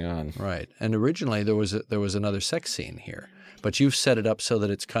hell's going on. Right. And originally there was another sex scene here, but you've set it up so that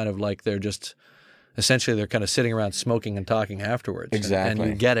it's kind of like they're kind of sitting around smoking and talking afterwards. Exactly.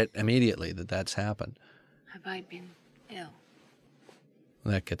 And you get it immediately that that's happened. Have I been ill?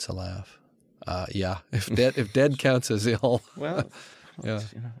 That gets a laugh. Yeah. If dead counts as ill. Well, yeah.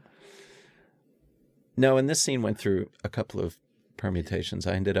 No, and this scene went through a couple of permutations.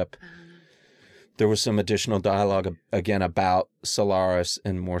 I ended up, there was some additional dialogue again about Solaris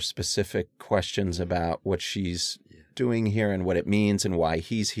and more specific questions about what she's doing here and what it means and why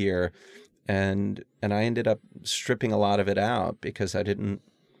he's here. And I ended up stripping a lot of it out because I don't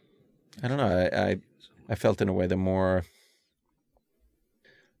know, I felt in a way the more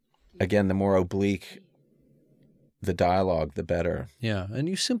oblique the dialogue, the better. Yeah, and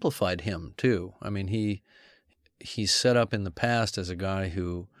you simplified him too. I mean, he's set up in the past as a guy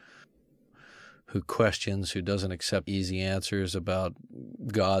who questions, who doesn't accept easy answers about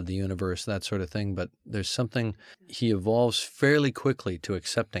God, the universe, that sort of thing. But there's something, he evolves fairly quickly to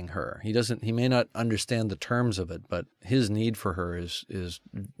accepting her. He may not understand the terms of it, but his need for her is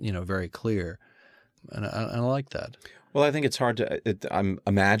very clear. And I like that. Well, I think it's hard I'm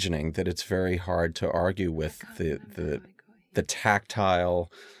imagining that it's very hard to argue with the tactile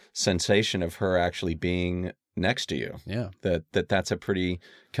sensation of her actually being next to you. Yeah. That's a pretty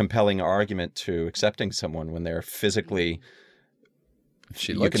compelling argument to accepting someone when they're physically,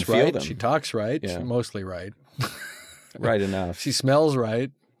 she you looks can feel right, them. she talks right, Yeah. she's mostly right. Right enough. She smells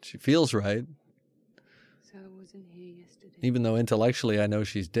right, she feels right. So I wasn't here yesterday. Even though intellectually I know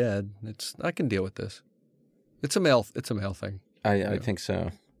she's dead, I can deal with this. It's a male thing. I think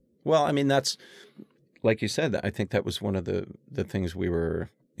so. Well, I mean, that's, like you said, I think that was one of the things we were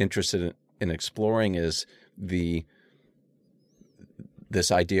interested in exploring is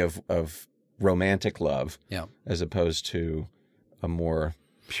this idea of romantic love, as opposed to a more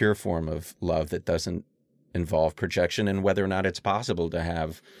pure form of love that doesn't involve projection, and whether or not it's possible to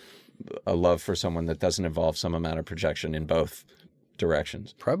have a love for someone that doesn't involve some amount of projection in both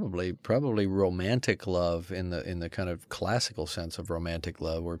directions. Probably romantic love in the kind of classical sense of romantic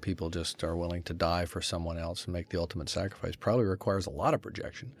love, where people just are willing to die for someone else and make the ultimate sacrifice, probably requires a lot of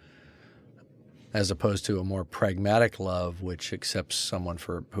projection, as opposed to a more pragmatic love which accepts someone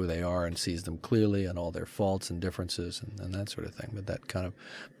for who they are and sees them clearly and all their faults and differences and that sort of thing. But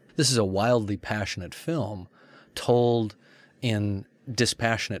this is a wildly passionate film told in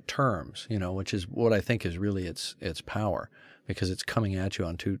dispassionate terms, which is what I think is really its power, because it's coming at you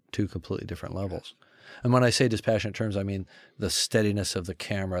on two completely different levels. And when I say dispassionate terms, I mean the steadiness of the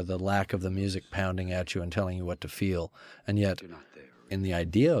camera, the lack of the music pounding at you and telling you what to feel. And yet, in the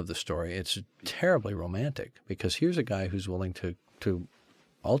idea of the story, it's terribly romantic, because here's a guy who's willing to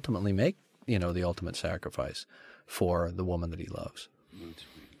ultimately make, the ultimate sacrifice for the woman that he loves.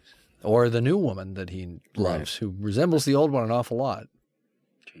 Or the new woman that he loves, who resembles the old one an awful lot.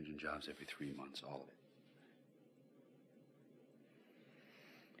 Changing jobs every 3 months, all of it.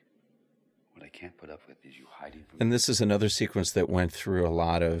 What I can't put up with is you hiding from me. And this is another sequence that went through a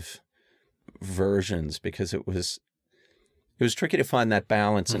lot of versions, because it was tricky to find that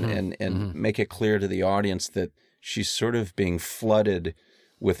balance and make it clear to the audience that she's sort of being flooded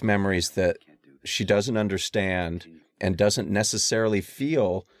with memories that she doesn't understand and doesn't necessarily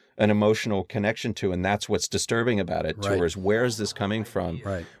feel an emotional connection to, and that's what's disturbing about it. Right. To her is, where is this coming from?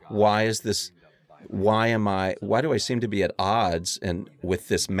 Right. Why is this? Why do I seem to be at odds and with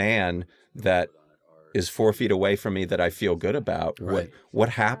this man that is 4 feet away from me that I feel good about? Right. What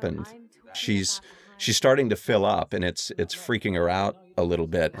happened? She's starting to fill up, and it's freaking her out a little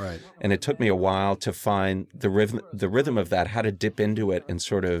bit. Right. And it took me a while to find the rhythm of that, how to dip into it and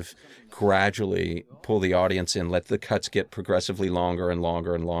sort of gradually pull the audience in, let the cuts get progressively longer and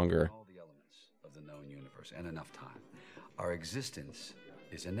longer and longer. All the elements of the known universe and enough time. Our existence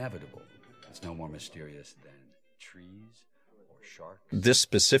is inevitable. It's no more mysterious than trees or sharks. This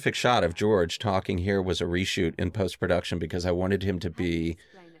specific shot of George talking here was a reshoot in post-production because I wanted him to be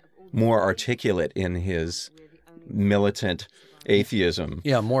more articulate in his militant atheism.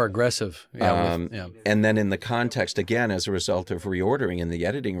 Yeah, more aggressive. Yeah, And then in the context, again, as a result of reordering in the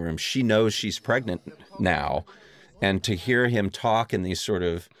editing room, she knows she's pregnant now. And to hear him talk in these sort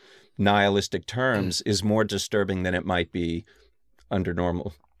of nihilistic terms is more disturbing than it might be under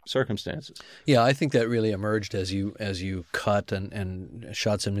normal circumstances. Yeah, I think that really emerged as you cut and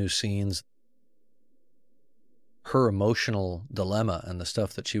shot some new scenes. Her emotional dilemma and the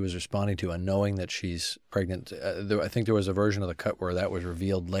stuff that she was responding to, and knowing that she's pregnant. I think there was a version of the cut where that was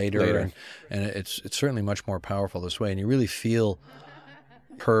revealed later. And it's certainly much more powerful this way. And you really feel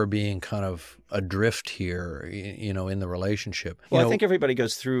her being kind of adrift here, you know, in the relationship. Well, I think everybody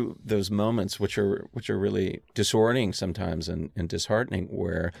goes through those moments which are really disorienting sometimes and disheartening,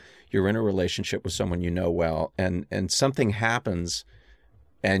 where you're in a relationship with someone you know well, and something happens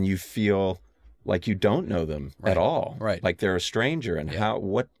and you feel like you don't know them at all. Right. Like they're a stranger, and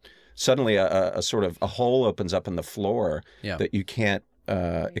suddenly a sort of a hole opens up in the floor that you can't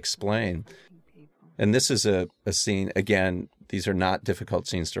explain. And this is a scene, again, these are not difficult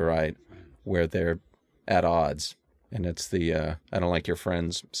scenes to write, where they're at odds. And it's the I don't like your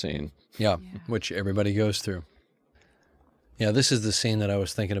friends scene. Yeah, which everybody goes through. Yeah, this is the scene that I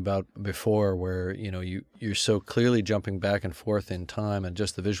was thinking about before, where, you know, you're so clearly jumping back and forth in time, and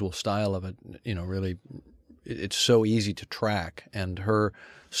just the visual style of it, you know, really, it's so easy to track. And her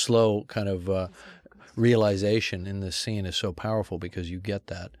slow kind of realization in this scene is so powerful because you get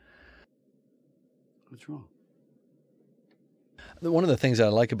that. What's wrong? One of the things I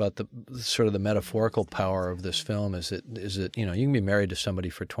like about the sort of the metaphorical power of this film is that you know, you can be married to somebody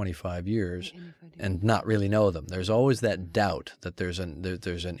for 25 years and not really know them. There's always that doubt that there's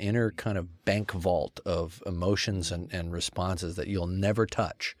an inner kind of bank vault of emotions and responses that you'll never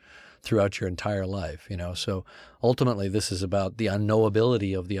touch throughout your entire life, you know. So ultimately this is about the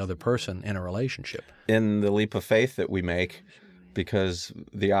unknowability of the other person in a relationship. In the leap of faith that we make, because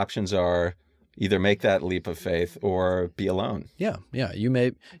the options are either make that leap of faith or be alone. Yeah. You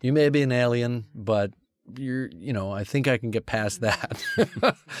may be an alien, but you know, I think I can get past that.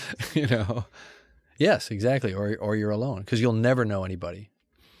 You know. Yes, exactly. Or you're alone, because you'll never know anybody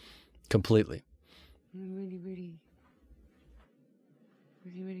completely. I'm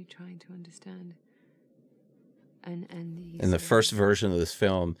really trying to understand. In the first version of this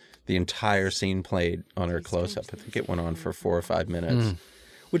film, the entire scene played on her close-up. I think it went on for 4 or 5 minutes.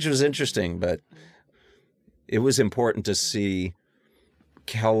 Which was interesting, but it was important to see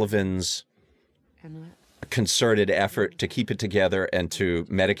Kelvin's concerted effort to keep it together and to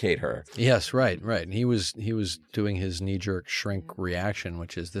medicate her. Yes, right. And he was doing his knee-jerk shrink reaction,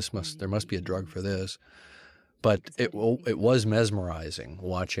 which is there must be a drug for this. But it was mesmerizing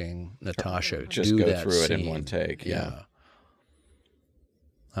watching Natasha just do go that through scene. it in one take. Yeah.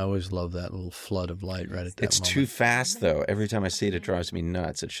 I always love that little flood of light right at that It's moment. too fast, though. Every time I see it, it drives me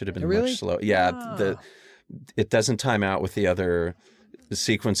nuts. It should have been Really? much slower. Yeah, it doesn't time out with the other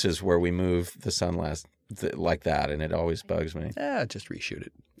sequences where we move the sun like that, and it always bugs me. Just reshoot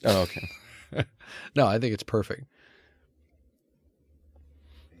it. Oh, okay. No, I think it's perfect.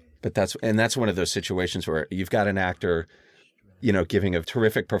 But that's one of those situations where you've got an actor, you know, giving a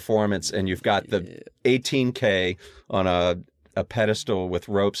terrific performance, and you've got the 18K on a pedestal with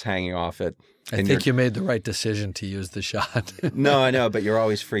ropes hanging off it. I think you made the right decision to use the shot. No, I know, but you're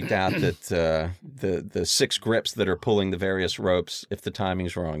always freaked out that the 6 grips that are pulling the various ropes, if the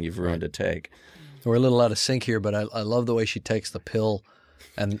timing's wrong, you've ruined a take. We're a little out of sync here, but I love the way she takes the pill,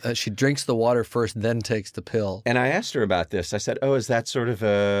 and she drinks the water first, then takes the pill. And I asked her about this. I said, "Oh, is that sort of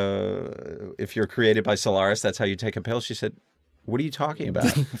if you're created by Solaris, that's how you take a pill?" She said, "What are you talking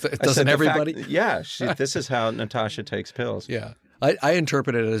about?" Doesn't everybody? This is how Natasha takes pills. Yeah. I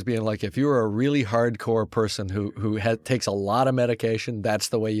interpret it as being like, if you were a really hardcore person who takes a lot of medication, that's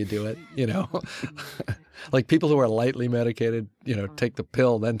the way you do it, you know? Like people who are lightly medicated, you know, take the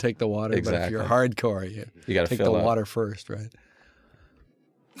pill, then take the water. Exactly. But if you're hardcore, you got to take the water first, right?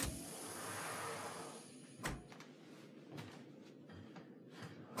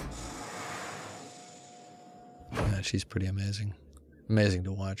 Yeah, she's pretty amazing. Amazing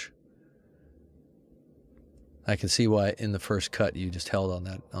to watch. I can see why in the first cut you just held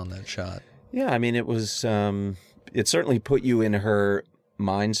on that shot. Yeah, I mean, it was it certainly put you in her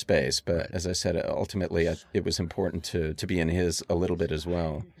mind space, but as I said, ultimately it was important to be in his a little bit as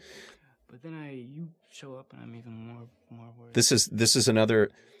well. But then you show up and I'm even more worried. This is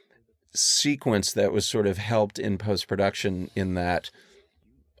another sequence that was sort of helped in post-production in that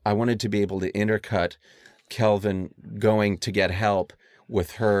I wanted to be able to intercut Kelvin going to get help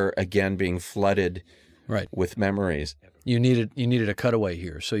with her again being flooded with memories. You needed a cutaway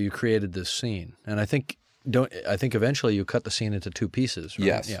here, so you created this scene. And I think eventually you cut the scene into two pieces, right?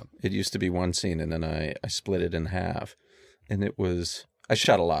 Yes. Yeah. It used to be one scene, and then I split it in half. And I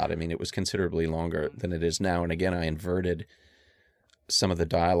shot a lot. I mean, it was considerably longer than it is now. And again, I inverted some of the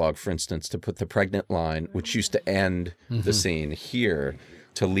dialogue, for instance, to put the pregnant line, which used to end the scene here,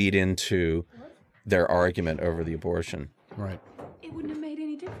 to lead into their argument over the abortion. Right. It wouldn't have made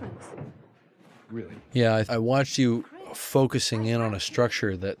any difference. Really? Yeah, I watched you focusing in on a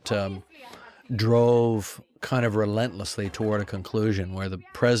structure that drove kind of relentlessly toward a conclusion where the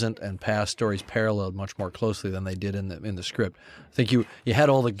present and past stories paralleled much more closely than they did in the script. I think you had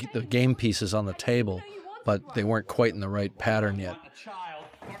all the game pieces on the table, but they weren't quite in the right pattern yet.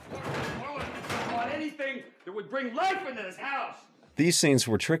 Anything that would bring life into this house. These scenes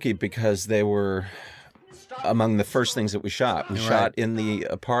were tricky because they were among the first things that we shot. We shot in the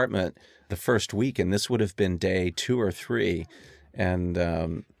apartment the first week, and this would have been day 2 or 3. And,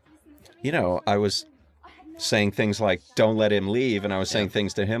 I was saying things like, don't let him leave. And I was saying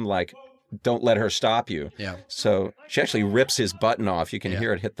things to him like, don't let her stop you. Yeah. So she actually rips his button off. You can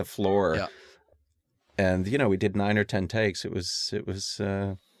hear it hit the floor. Yeah. And, we did 9 or 10 takes. It was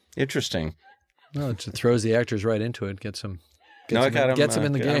interesting. No, it throws the actors right into it, gets them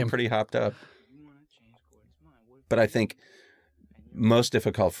in the game. I'm pretty hopped up. But I think most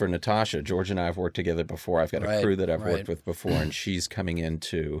difficult for Natasha. George and I have worked together before. I've got a crew that I've worked with before, and she's coming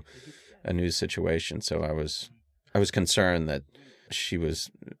into a new situation. So I was concerned that she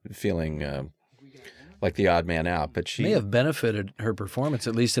was feeling like the odd man out. But she may have benefited her performance,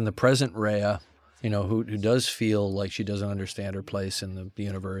 at least in the present Rhea, who does feel like she doesn't understand her place in the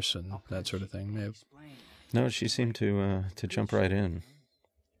universe and that sort of thing. No, she seemed to jump right in.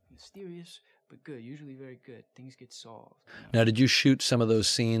 Mysterious, but good. Usually very good. Things get solved. Now, did you shoot some of those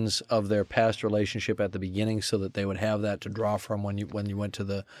scenes of their past relationship at the beginning so that they would have that to draw from when you went to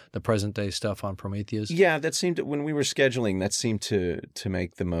the present day stuff on Prometheus? Yeah, that seemed when we were scheduling, that seemed to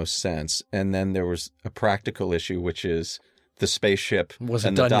make the most sense. And then there was a practical issue, which is the spaceship and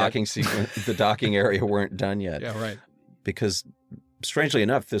the docking sequence, the docking area weren't done yet. Yeah, right. Because strangely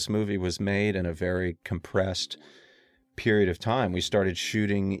enough, this movie was made in a very compressed period of time. We started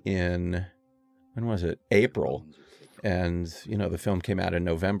shooting in, when was it? April. And, the film came out in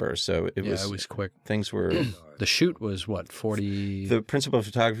November. So it was quick. Things were... The shoot was what, 40... The principal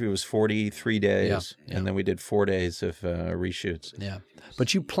photography was 43 days. Yeah. And then we did 4 days of reshoots. Yeah.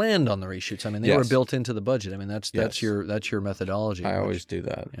 But you planned on the reshoots. I mean, they were built into the budget. I mean, that's your methodology. I always do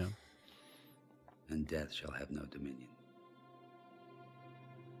that. Yeah. And death shall have no dominion.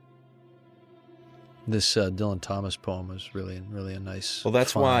 This Dylan Thomas poem was really a nice. Well,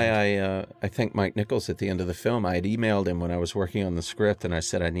 that's find. why I thanked Mike Nichols at the end of the film. I had emailed him when I was working on the script, and I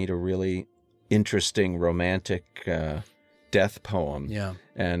said I need a really interesting romantic death poem. Yeah.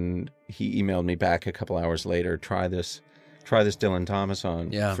 And he emailed me back a couple hours later. Try this Dylan Thomas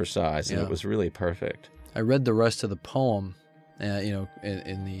on for size, and it was really perfect. I read the rest of the poem.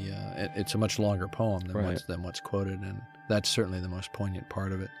 It's a much longer poem than what's quoted, and that's certainly the most poignant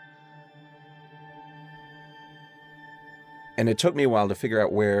part of it. And it took me a while to figure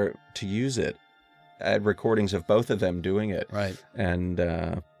out where to use it. I had recordings of both of them doing it. Right.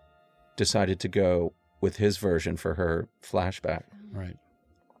 And decided to go with his version for her flashback. Right.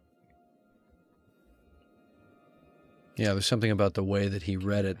 Yeah, there's something about the way that he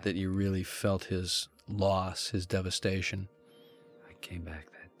read it that you really felt his loss, his devastation. I came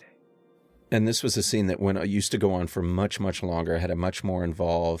back that day. And this was a scene that used to go on for much, much longer. I had a much more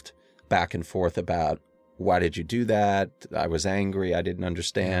involved back and forth about, why did you do that? I was angry. I didn't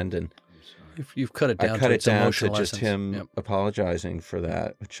understand. And you've cut it down. I cut it down to just essence. him apologizing for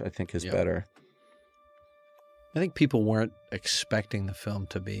that, which I think is better. I think people weren't expecting the film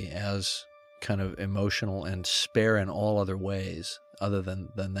to be as kind of emotional and spare in all other ways, other than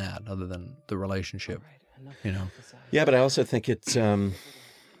the relationship. Yeah, but I also think it's for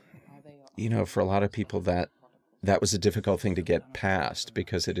a lot of people that was a difficult thing to get past,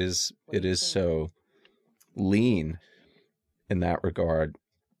 because it is so lean in that regard.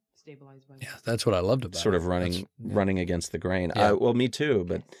 Yeah, that's what I loved about it. Sort of running against the grain. Yeah. Well, me too,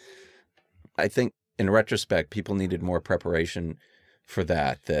 but I think in retrospect, people needed more preparation for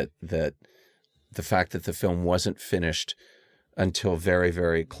that the fact that the film wasn't finished until very,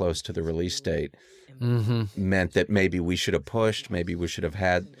 very close to the release date meant that maybe we should have pushed, maybe we should have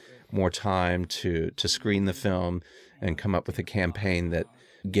had more time to screen the film and come up with a campaign that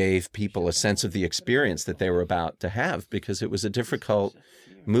gave people a sense of the experience that they were about to have, because it was a difficult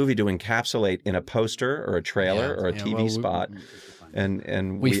movie to encapsulate in a poster or a trailer or a TV spot.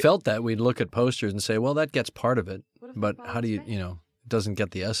 And we felt that we'd look at posters and say, well, that gets part of it, but how do you, it doesn't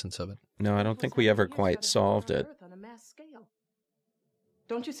get the essence of it. No, I don't think we ever quite solved it.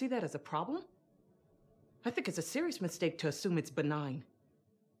 Don't you see that as a problem? I think it's a serious mistake to assume it's benign.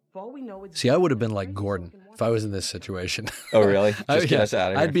 For all we know, it's... See, I would have been like Gordon if I was in this situation. Oh, really? Just get us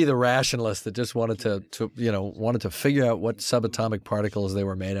out of here. I'd be the rationalist that just wanted to figure out what subatomic particles they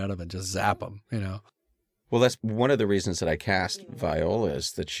were made out of and just zap them, Well, that's one of the reasons that I cast Viola,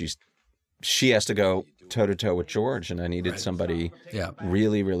 is that she has to go toe-to-toe with George, and I needed somebody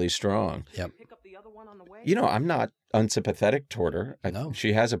really, really strong. Yep. I'm not unsympathetic toward her. No.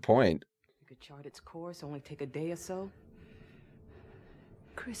 She has a point. You could chart its course, only take a day or so.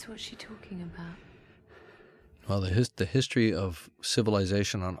 Chris, what's she talking about? Well, the history of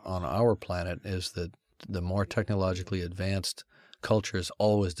civilization on our planet is that the more technologically advanced cultures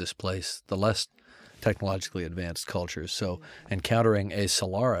always displace the less technologically advanced cultures. So encountering a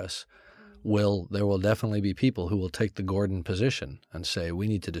Solaris, there will definitely be people who will take the Gordon position and say, we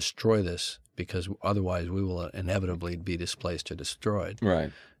need to destroy this because otherwise we will inevitably be displaced or destroyed.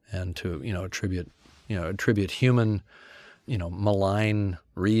 Right. And to, attribute human, malign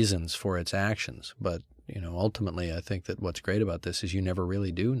reasons for its actions. But, ultimately I think that what's great about this is you never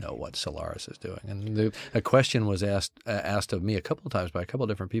really do know what Solaris is doing. And a question was asked of me a couple of times by a couple of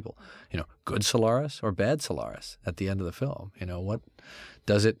different people, good Solaris or bad Solaris at the end of the film.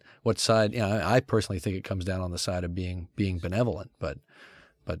 What side, I personally think it comes down on the side of being benevolent, but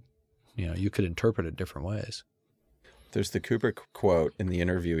you could interpret it different ways. There's the Kubrick quote in the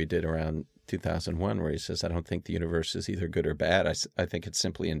interview he did around 2001 where he says, I don't think the universe is either good or bad. I think it's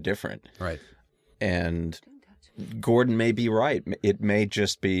simply indifferent. Right. And Gordon may be right. It may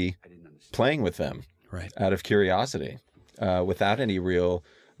just be playing with them out of curiosity, without any real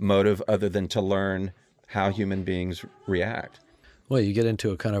motive other than to learn how human beings react. Well, you get into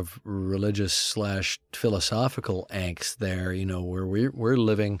a kind of religious / philosophical angst there, where we're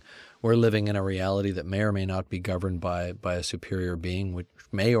living in a reality that may or may not be governed by a superior being, which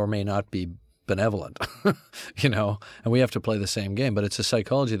may or may not be benevolent, and we have to play the same game. But it's a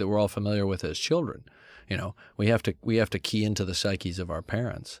psychology that we're all familiar with as children. We have to key into the psyches of our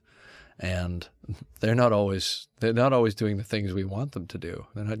parents, and they're not always doing the things we want them to do.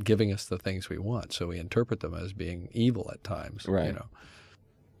 They're not giving us the things we want, so we interpret them as being evil at times. Right.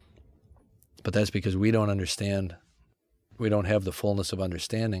 But that's because we don't understand. We don't have the fullness of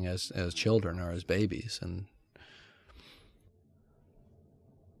understanding as children or as babies, and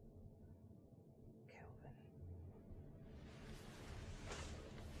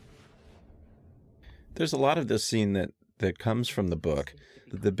there's a lot of this scene that comes from the book.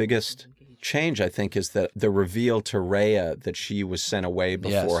 The biggest change, I think, is that the reveal to Rhea that she was sent away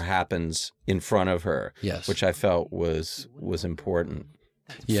before happens in front of her, which I felt was important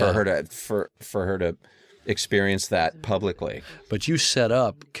for her to experience that publicly. But you set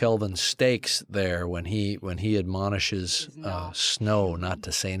up Kelvin's stakes there when he admonishes Snow not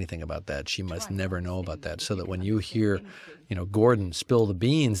to say anything about that. She must never know about that, so that when you hear, Gordon spill the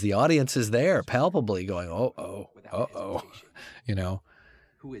beans, the audience is there palpably going, uh-oh.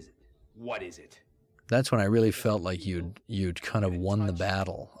 Who is it? What is it? That's when I really felt like you'd kind of won the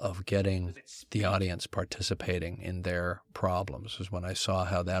battle of getting the audience participating in their problems, was when I saw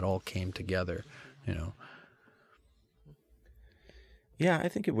how that all came together, Yeah, I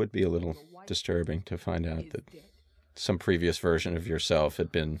think it would be a little disturbing to find out that some previous version of yourself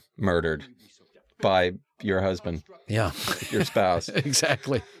had been murdered by your husband. Yeah. Your spouse.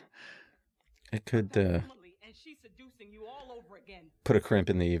 Exactly. It could put a crimp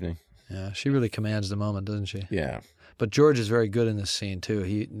in the evening. Yeah, she really commands the moment, doesn't she? Yeah. But George is very good in this scene too.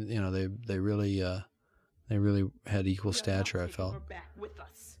 He, they really had equal stature, I felt.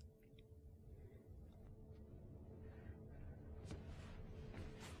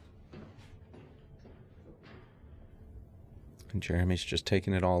 And Jeremy's just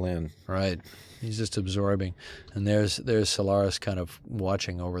taking it all in. Right. He's just absorbing. And there's Solaris kind of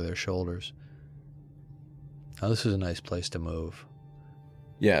watching over their shoulders. Now, this is a nice place to move.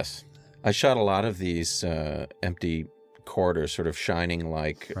 Yes. I shot a lot of these empty corridors, sort of shining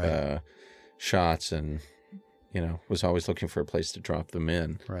like shots, and was always looking for a place to drop them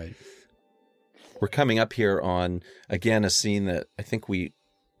in. Right. We're coming up here on, again, a scene that I think we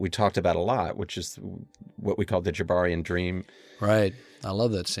talked about a lot, which is what we call the Jabarian dream. Right. I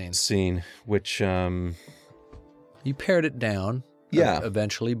love that scene. Which you pared it down.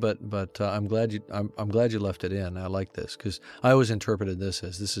 Eventually, but I'm glad you left it in. I like this because I always interpreted this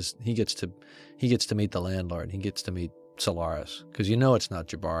as he gets to meet the landlord. He gets to meet Solaris because it's not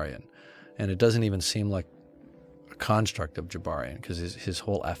Jabarian, and it doesn't even seem like a construct of Jabarian because his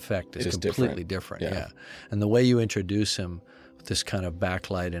whole affect is completely different. Yeah, and the way you introduce him with this kind of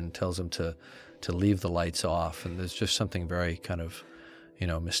backlight and tells him to leave the lights off, and there's just something very kind of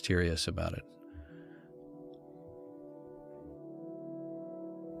mysterious about it.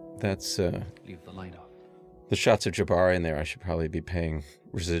 That's leave the light off. The shots of Jabarian there. I should probably be paying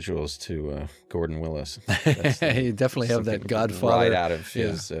residuals to Gordon Willis. You definitely have that Godfather right out of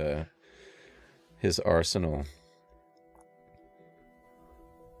his arsenal.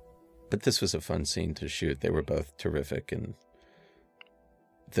 But this was a fun scene to shoot. They were both terrific, and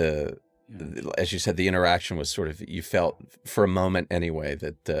as you said, the interaction was sort of, you felt for a moment anyway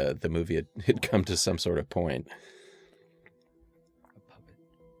that the movie had come to some sort of point.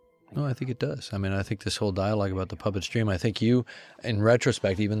 No, I think it does. I mean, I think this whole dialogue about the puppet's dream, I think you, in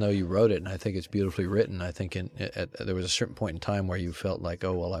retrospect, even though you wrote it, and I think it's beautifully written, I think there was a certain point in time where you felt like,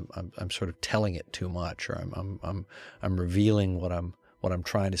 oh, well, I'm sort of telling it too much, or I'm revealing what I'm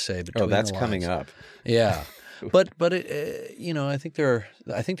trying to say between the lines. Oh, that's coming up. Yeah, but it, I think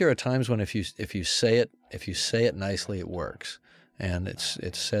there are times when if you say it nicely, it works, and it's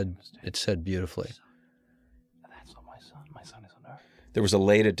said beautifully. There was a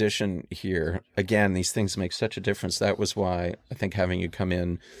late edition here. Again, these things make such a difference. That was why I think having you come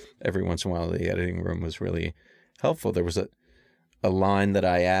in every once in a while to the editing room was really helpful. There was a line that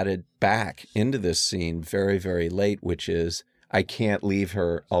I added back into this scene very, very late, which is, I can't leave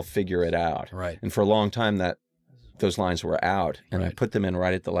her, I'll figure it out. Right. And for a long time those lines were out, and I put them in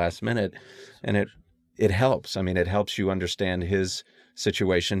right at the last minute, and it helps. I mean, it helps you understand his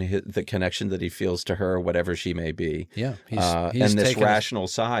situation, the connection that he feels to her, whatever she may be. Yeah, he's and this rational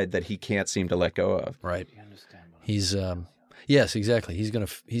side that he can't seem to let go of. Right. He's yes, exactly. He's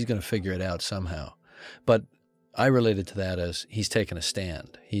gonna figure it out somehow. But I related to that as he's taken a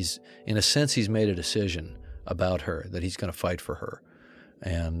stand. He's, in a sense, he's made a decision about her that he's going to fight for her,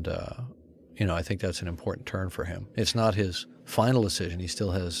 and I think that's an important turn for him. It's not his final decision. He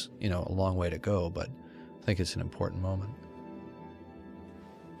still has a long way to go, but I think it's an important moment.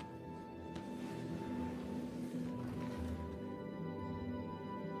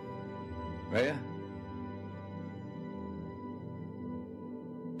 Rhea?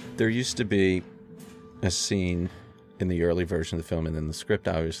 There used to be a scene in the early version of the film, and in the script,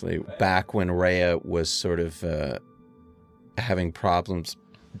 obviously, back when Rhea was sort of having problems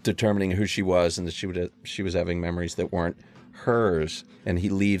determining who she was, and that she was having memories that weren't hers, and he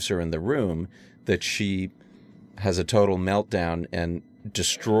leaves her in the room, that she has a total meltdown and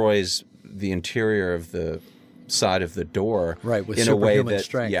destroys the interior of the side of the door, right, with in a way that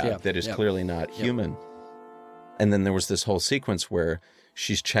strength. That is clearly not human. And then there was this whole sequence where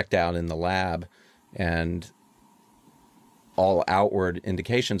she's checked out in the lab, and all outward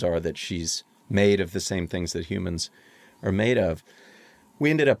indications are that she's made of the same things that humans are made of. We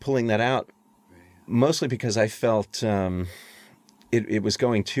ended up pulling that out mostly because I felt it was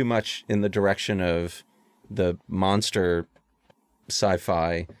going too much in the direction of the monster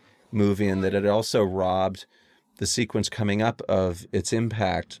sci-fi movie, and that it also robbed the sequence coming up of its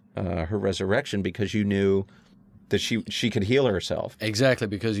impact, her resurrection, because you knew that she could heal herself. Exactly,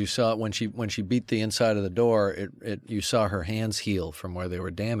 because you saw it when she beat the inside of the door. You saw her hands heal from where they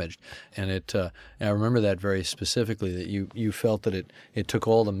were damaged, and I remember that very specifically. That you felt that it took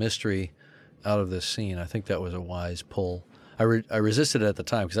all the mystery out of this scene. I think that was a wise pull. I resisted it at the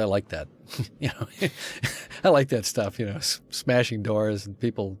time because I like that, I like that stuff, smashing doors and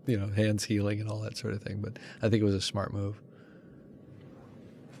people, hands healing and all that sort of thing. But I think it was a smart move.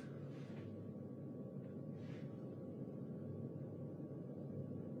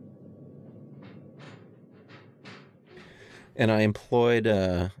 And I employed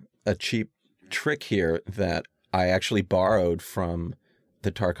a cheap trick here that I actually borrowed from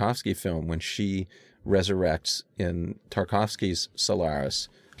the Tarkovsky film. When she resurrects in Tarkovsky's Solaris,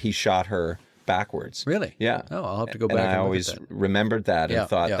 he shot her backwards. Really? Yeah. Oh, I'll have to go back and I look always at that. remembered that and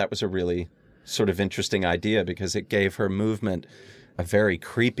thought that was a really sort of interesting idea, because it gave her movement a very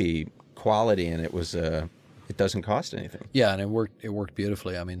creepy quality, and it doesn't cost anything. Yeah, and it worked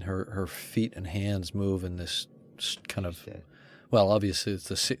beautifully. I mean, her feet and hands move in this kind of, well, obviously it's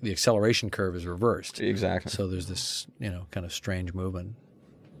the acceleration curve is reversed. Exactly. So there's this, kind of strange movement.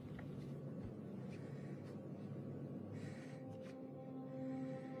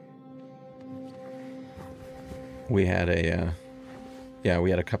 We had a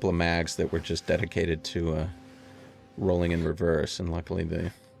couple of mags that were just dedicated to rolling in reverse, and luckily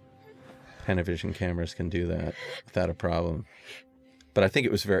the Panavision cameras can do that without a problem. But I think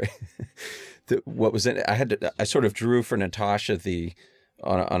it was very what was in it, I sort of drew for Natasha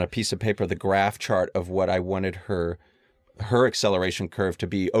on a piece of paper the graph chart of what I wanted her acceleration curve to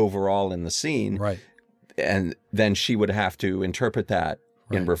be overall in the scene, right? And then she would have to interpret that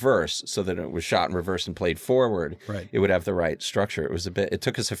in reverse, so that it was shot in reverse and played forward. Right. It would have the right structure. It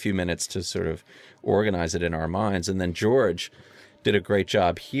took us a few minutes to sort of organize it in our minds, and then George did a great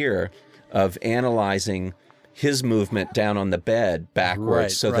job here of analyzing his movement down on the bed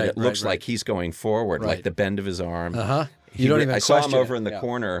backwards, so that it looks like he's going forward, like the bend of his arm. You don't even I saw him question over it. in the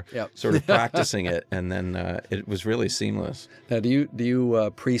corner, sort of practicing it, and then it was really seamless. Now, do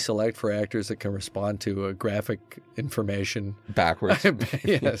you pre-select for actors that can respond to graphic information backwards?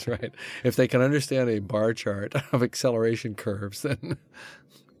 Yes, right. If they can understand a bar chart of acceleration curves, then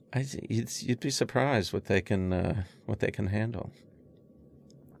you'd be surprised what they can handle.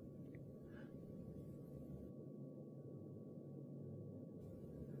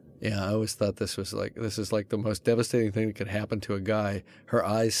 Yeah, I always thought this is like the most devastating thing that could happen to a guy. Her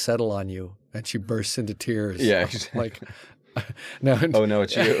eyes settle on you, and she bursts into tears. Yeah, like, no. Oh no,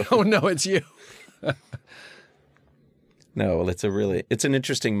 it's you. Oh no, it's you. No, well, it's an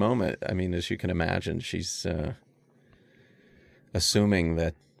interesting moment. I mean, as you can imagine, she's assuming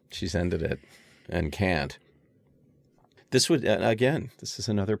that she's ended it and can't. This is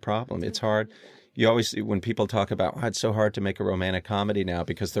another problem. It's hard. You always, when people talk about, it's so hard to make a romantic comedy now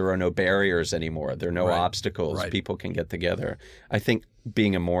because there are no barriers anymore. There are no obstacles. Right. People can get together. I think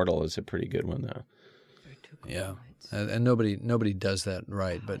Being Immortal is a pretty good one, though. Yeah, and nobody does that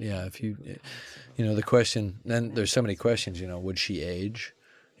right. But yeah, if the question, then there's so many questions. Would she age?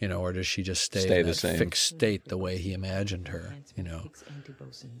 Or does she just stay in the that same fixed state the way he imagined her?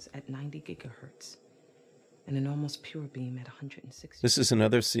 Antibosons at 90 gigahertz, and an almost pure beam at 160. This is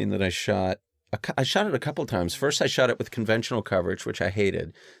another scene that I shot. I shot it a couple times. First, I shot it with conventional coverage, which I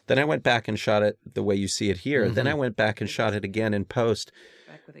hated. Then I went back and shot it the way you see it here. Mm-hmm. Then I went back and shot it again in post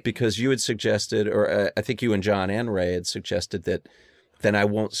because you had suggested, or I think you and John and Ray had suggested that Then I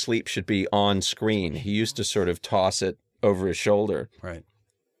Won't Sleep should be on screen. He used to sort of toss it over his shoulder. Right.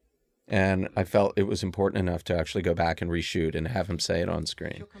 And I felt it was important enough to actually go back and reshoot and have him say it on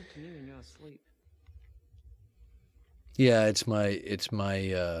screen. She'll come to me when you're asleep. Yeah, it's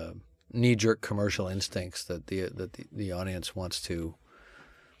my knee-jerk commercial instincts that the audience wants to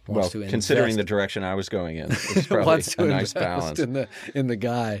considering the direction I was going in, it's probably a nice balance in the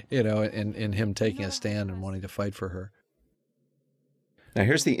guy, in him taking a stand and wanting to fight for her. Now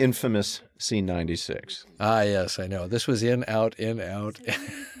here's the infamous scene 96. Ah, yes, I know. This was in, out.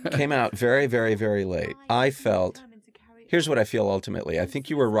 Came out very, very, very late. Here's what I feel ultimately. I think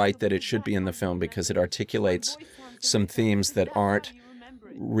you were right that it should be in the film because it articulates some themes that aren't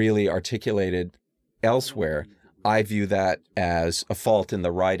really articulated elsewhere. I view that as a fault in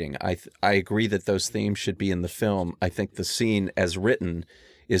the writing. I agree that those themes should be in the film. I think the scene as written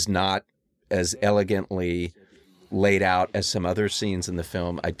is not as elegantly laid out as some other scenes in the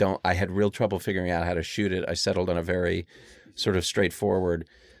film. I had real trouble figuring out how to shoot it. I settled on a very sort of straightforward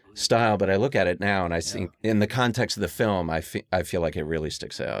style, but I look at it now and I think in the context of the film, I feel like it really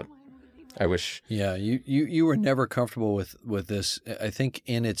sticks out. I wish. Yeah, you were never comfortable with this. I think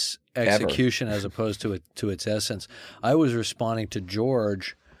in its execution as opposed to its essence. I was responding to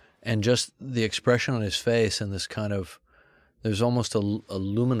George, and just the expression on his face and this kind of, there's almost a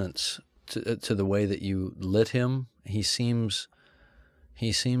luminance to the way that you lit him. He seems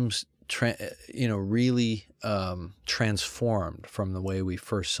really transformed from the way we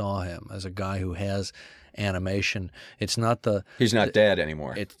first saw him as a guy who has animation. It's not he's not dead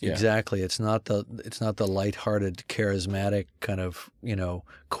anymore. Exactly. It's not the lighthearted, charismatic kind of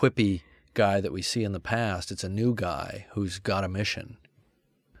quippy guy that we see in the past. It's a new guy who's got a mission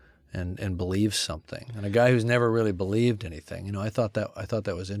and believes something, and a guy who's never really believed anything. I thought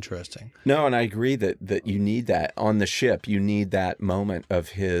that was interesting. No, and I agree that you need that on the ship. You need that moment of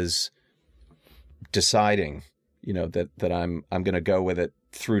his deciding, that I'm going to go with it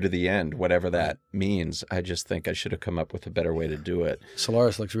through to the end, whatever that means. I just think I should have come up with a better way to do it.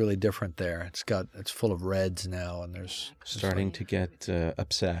 Solaris looks really different there. It's full of reds now, and there's starting to get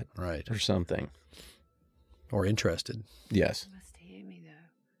upset, right, or something, or interested. Yes.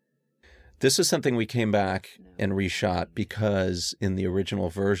 This is something we came back and reshot because in the original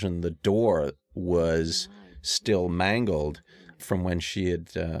version, the door was still mangled from when she had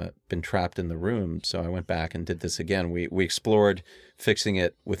been trapped in the room. So I went back and did this again. We explored fixing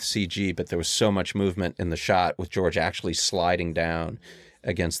it with CG, but there was so much movement in the shot with George actually sliding down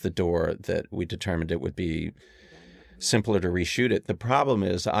against the door that we determined it would be simpler to reshoot it. The problem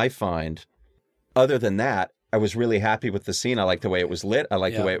is, I find, other than that, I was really happy with the scene. I liked the way it was lit. I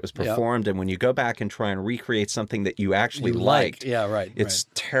liked the way it was performed. And when you go back and try and recreate something that you actually liked, it's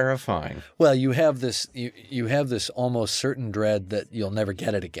terrifying. Well, you have this you have this almost certain dread that you'll never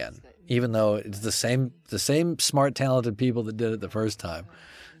get it again, even though it's the same smart, talented people that did it the first time,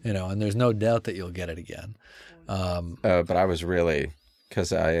 you know. And there's no doubt that you'll get it again. But I was really,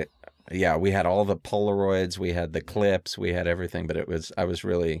 because we had all the Polaroids, we had the clips, we had everything. But I was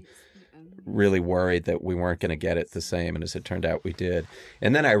really worried that we weren't going to get it the same, and as it turned out, we did.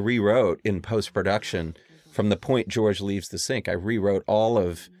 And then I rewrote in post-production, from the point George leaves the sink, I rewrote all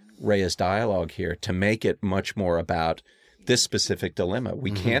of Rhea's dialogue here to make it much more about this specific dilemma.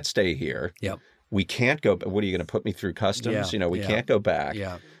 We can't stay here. Yep. We can't go. What are you going to put me through customs? We can't go back.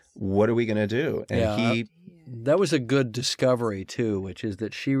 Yeah. What are we going to do? And that was a good discovery, too, which is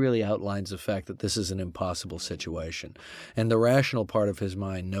that she really outlines the fact that this is an impossible situation. And the rational part of his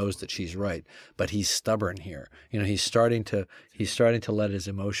mind knows that she's right, but he's stubborn here. You know, he's starting to let his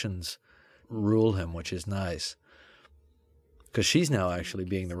emotions rule him, which is nice. Because she's now actually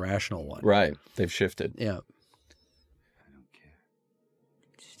being the rational one. Right. They've shifted. Yeah. I don't care.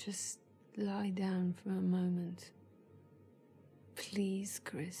 Just lie down for a moment. Please,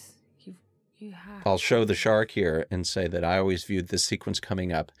 Chris. You have. I'll show the shark here and say that I always viewed this sequence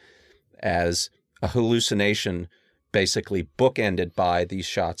coming up as a hallucination, basically bookended by these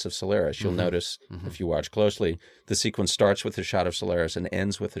shots of Solaris. You'll notice, if you watch closely, the sequence starts with a shot of Solaris and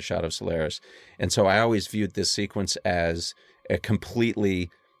ends with a shot of Solaris. And so I always viewed this sequence as a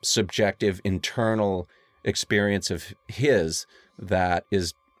completely subjective, internal experience of his that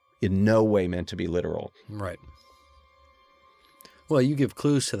is in no way meant to be literal. Right. Well, you give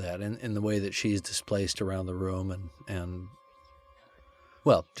clues to that in the way that she's displaced around the room and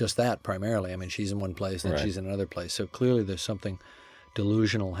well, just that primarily. I mean, she's in one place, then she's in another place. So clearly there's something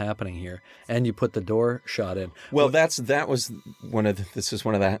delusional happening here. And you put the door shot in. Well, this is one of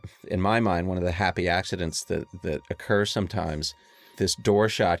the, in my mind, one of the happy accidents that occur sometimes. This door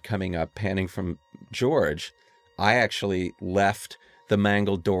shot coming up, panning from George, I actually left the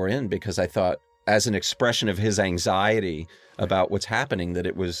mangled door in because I thought, as an expression of his anxiety about what's happening, that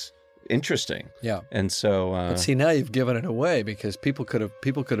it was interesting. Yeah. And so but see, now you've given it away because people could have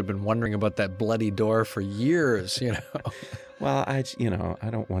been wondering about that bloody door for years, you know. Well, I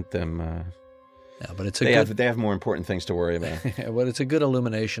don't want them no, but they have more important things to worry about. But it's a good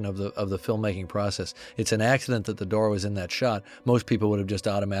illumination of the filmmaking process. It's an accident that the door was in that shot. Most people would have just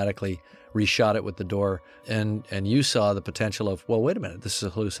automatically reshot it with the door, and you saw the potential of, well, wait a minute, this is a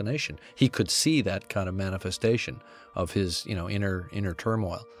hallucination. He could see that kind of manifestation of his, inner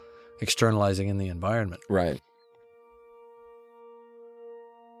turmoil, externalizing in the environment. Right.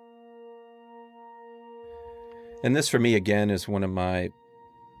 And this, for me, again, is one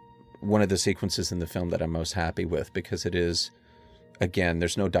of the sequences in the film that I'm most happy with, because it is, again,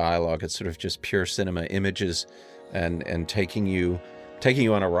 there's no dialogue. It's sort of just pure cinema, images, and taking you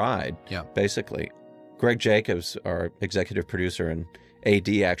on a ride, basically. Greg Jacobs, our executive producer and AD,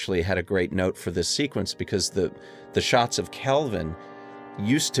 actually had a great note for this sequence because the shots of Kelvin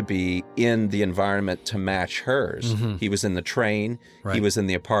used to be in the environment to match hers. Mm-hmm. He was in the train. Right. He was in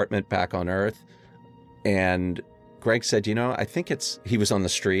the apartment back on Earth. And Greg said, I think he was on the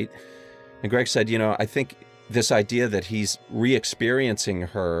street. And Greg said, I think this idea that he's re-experiencing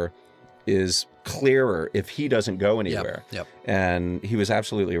her is clearer if he doesn't go anywhere. Yep. And he was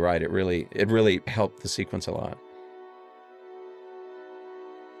absolutely right. It really helped the sequence a lot.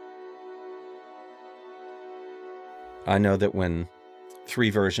 I know that when 3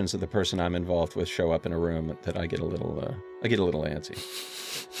 versions of the person I'm involved with show up in a room, that I get a little antsy.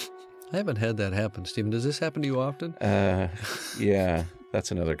 I haven't had that happen, Stephen. Does this happen to you often? Yeah, that's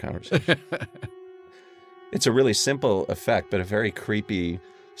another conversation. It's a really simple effect, but a very creepy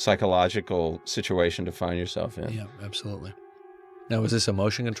psychological situation to find yourself in. Yeah, absolutely. Now, is this a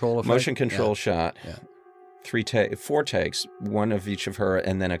motion control effect? Motion control shot. Yeah. 4 takes, one of each of her,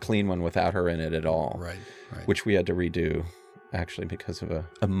 and then a clean one without her in it at all. Right. Which we had to redo, actually, because of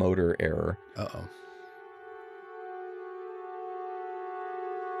a motor error. Uh-oh.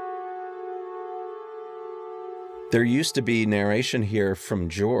 There used to be narration here from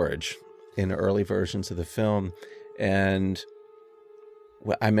George in early versions of the film, and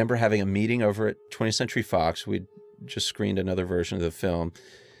I remember having a meeting over at 20th Century Fox. We'd just screened another version of the film.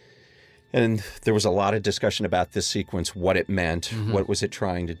 And there was a lot of discussion about this sequence, what it meant, what was it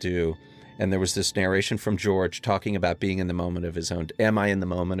trying to do. And there was this narration from George talking about being in the moment of his own. Am I in the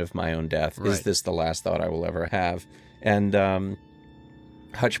moment of my own death? Right. Is this the last thought I will ever have? And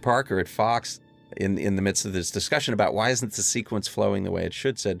Hutch Parker at Fox, in the midst of this discussion about why isn't the sequence flowing the way it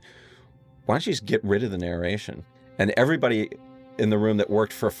should, said, why don't you just get rid of the narration? And everybody in the room that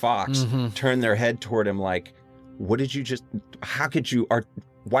worked for Fox turned their head toward him like, what did you just, how could you,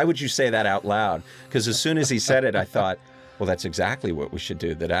 why would you say that out loud? Because as soon as he said it, I thought, well, that's exactly what we should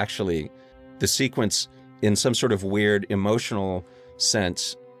do, that actually the sequence in some sort of weird emotional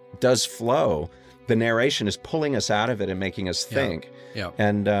sense does flow. The narration is pulling us out of it and making us think. Yeah.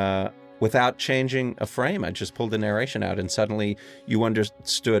 And without changing a frame, I just pulled the narration out and suddenly you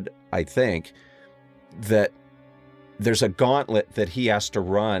understood, I think, that there's a gauntlet that he has to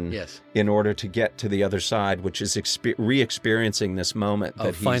run in order to get to the other side, which is re-experiencing this moment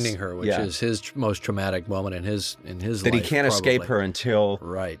of finding her, which is his most traumatic moment in his life. That he can't escape her until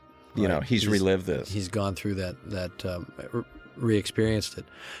he's relived this. He's gone through that re-experienced it.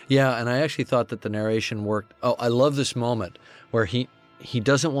 Yeah, and I actually thought that the narration worked. Oh, I love this moment where he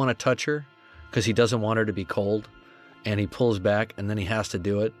doesn't want to touch her because he doesn't want her to be cold, and he pulls back, and then he has to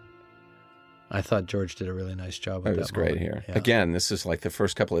do it. I thought George did a really nice job with that. It was great here. Yeah. Again, this is like the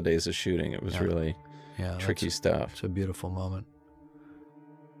first couple of days of shooting. It was really tricky stuff. It's a beautiful moment.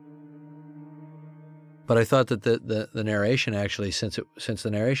 But I thought that the narration actually, since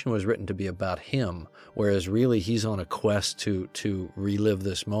the narration was written to be about him, whereas really he's on a quest to relive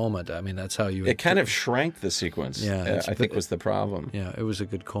this moment. I mean, that's how you... It kind of shrank the sequence, I think was the problem. Yeah, it was a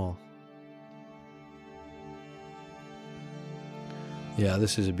good call. Yeah,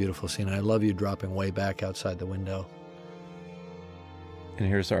 this is a beautiful scene. I love you dropping way back outside the window. And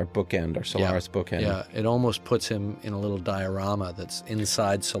here's our bookend, our Solaris bookend. Yeah, it almost puts him in a little diorama that's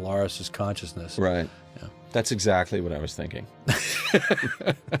inside Solaris's consciousness. Right. Yeah. That's exactly what I was thinking.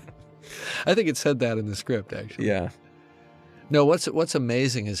 I think it said that in the script, actually. Yeah. No, what's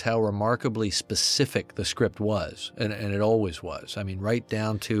amazing is how remarkably specific the script was, and it always was. I mean, right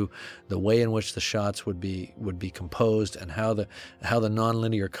down to the way in which the shots would be composed and how the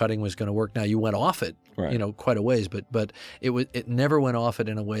nonlinear cutting was going to work. Now, you went off it, quite a ways, but it never went off it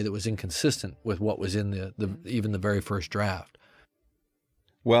in a way that was inconsistent with what was in even the very first draft.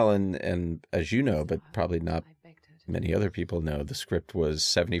 Well, and as you know, but probably not many other people know, the script was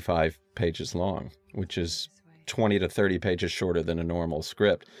 75 pages long, which is 20 to 30 pages shorter than a normal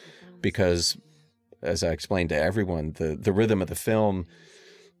script, because, as I explained to everyone, the rhythm of the film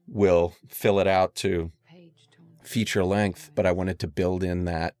will fill it out to feature length, but I wanted to build in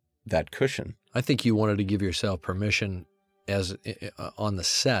that cushion. I think you wanted to give yourself permission as on the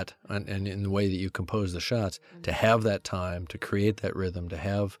set and in the way that you compose the shots to have that time, to create that rhythm, to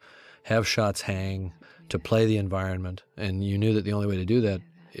have shots hang, to play the environment, and you knew that the only way to do that,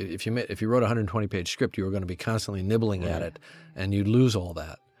 if you wrote a 120-page script, you were going to be constantly nibbling at it, and you'd lose all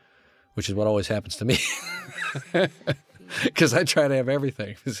that, which is what always happens to me. Because I try to have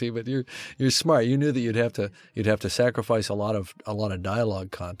everything, see. But you're smart. You knew that you'd have to sacrifice a lot of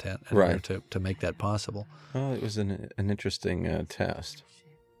dialogue content in order to make that possible. Well, it was an interesting test.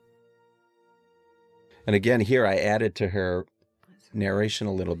 And again, here I added to her narration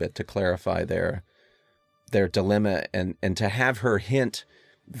a little bit to clarify their dilemma and to have her hint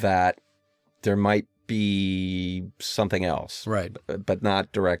that there might be something else, right? But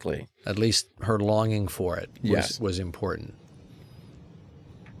not directly. At least her longing for it was important.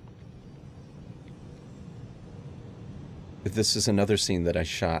 This is another scene that I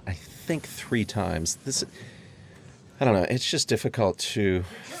shot, I think, 3 times. I don't know. It's just difficult to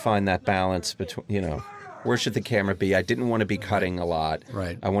find that balance between, where should the camera be? I didn't want to be cutting a lot.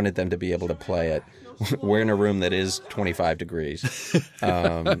 Right. I wanted them to be able to play it. We're in a room that is 25 degrees.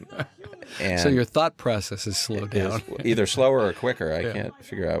 And so your thought process is slowed down. Either slower or quicker. I can't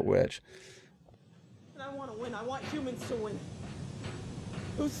figure out which. I want to win. I want humans to win.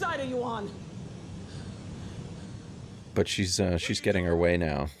 Whose side are you on? But she's getting her way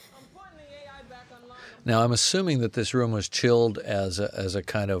now. Now, I'm assuming that this room was chilled as a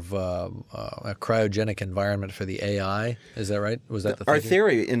kind of a cryogenic environment for the AI. Is that right? Was that the our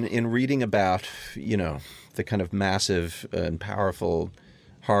theory in reading about, the kind of massive and powerful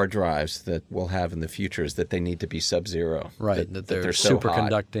hard drives that we'll have in the future is that they need to be sub-zero. Right, that they're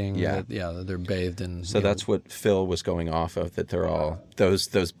superconducting, that they're bathed in... So that's what Phil was going off of, that they're all...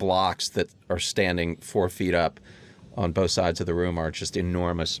 Those blocks that are standing 4 feet up on both sides of the room are just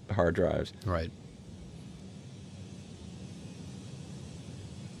enormous hard drives. Right.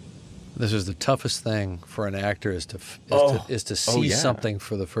 This is the toughest thing for an actor is to see something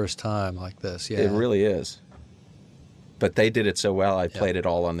for the first time like this. Yeah, it really is. But they did it so well. I played it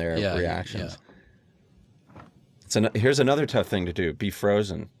all on their reactions. Yeah. Here's another tough thing to do: be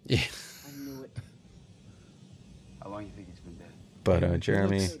frozen. Yeah. How long do you think he's been dead? But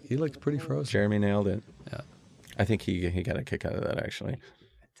Jeremy, he looked pretty frozen. Jeremy nailed it. Yeah, I think he got a kick out of that actually.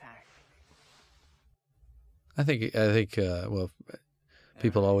 I think well,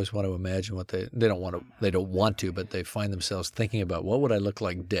 people always want to imagine what they don't want to, but they find themselves thinking about what would I look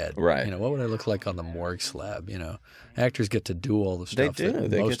like dead? Right. You know, what would I look like on the morgue slab? You know, actors get to do all the stuff They do. that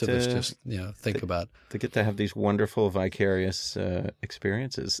They most get of us to- just think about. They get to have these wonderful vicarious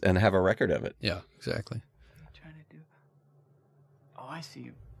experiences and have a record of it. Yeah, exactly. Trying to do. Oh, I see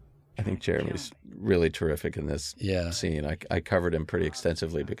you. I think Jeremy's really terrific in this scene. I covered him pretty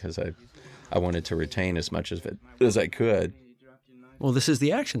extensively because I wanted to retain as much of it as I could. Well, this is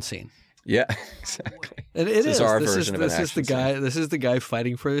the action scene. Yeah, exactly. And This is our version of an action scene. This is the guy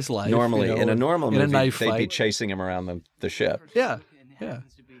fighting for his life. Normally, you know, in a normal movie, knife they'd be fight. chasing him around the ship. Yeah, yeah.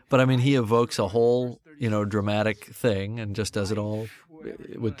 But I mean, he evokes a whole, dramatic thing and just does it all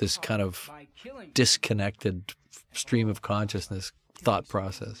with this kind of disconnected stream of consciousness thought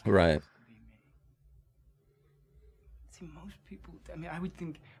process. Right. See, most people. I mean, I would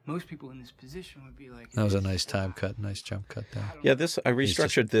think most people in this position would be like. That was a nice time cut, nice jump cut there. Yeah, I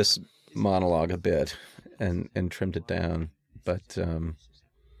restructured this monologue a bit and trimmed it down. But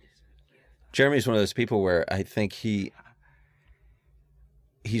Jeremy's one of those people where I think he's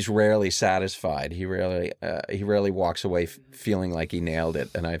rarely satisfied. He rarely walks away feeling like he nailed it.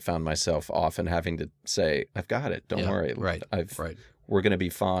 And I found myself often having to say, "I've got it. Don't worry. Right. We're going to be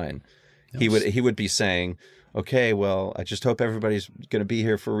fine." Yes. He would be saying, "Okay, well, I just hope everybody's going to be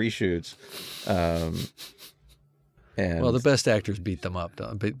here for reshoots." And well, the best actors beat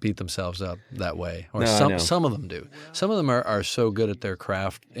themselves up that way, or No, some of them do. Some of them are so good at their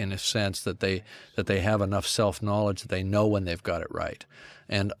craft in a sense that they have enough self-knowledge that they know when they've got it right,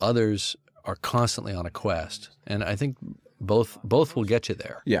 and others are constantly on a quest. And I think both will get you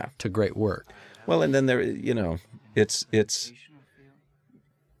there. Yeah. To great work. Well, and then it's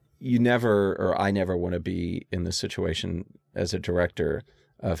you never, or I never want to be in the situation as a director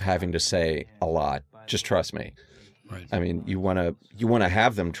of having to say a lot. Just trust me. Right. I mean, you want to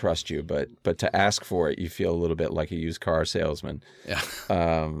have them trust you, but to ask for it, you feel a little bit like a used car salesman. Yeah.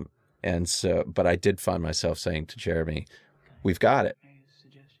 And so, but I did find myself saying to Jeremy, "We've got it.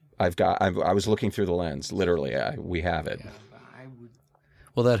 I was looking through the lens, literally. We have it."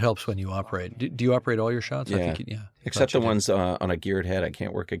 Well, that helps when you operate. Do you operate all your shots? Yeah. I think Except the ones on a geared head. I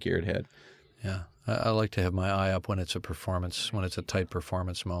can't work a geared head. Yeah. I like to have my eye up when it's a performance, when it's a tight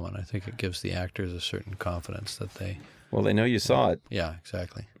performance moment. I think it gives the actors a certain confidence that they... Well, they know you saw it. Yeah,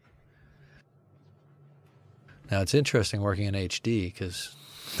 exactly. Now, it's interesting working in HD because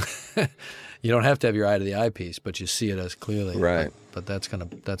you don't have to have your eye to the eyepiece, but you see it as clearly. Right. But that's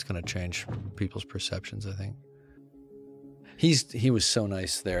gonna change people's perceptions, I think. He was so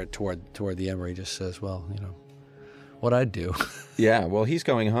nice there toward the end where he just says, "Well, what I'd do." Yeah, well, he's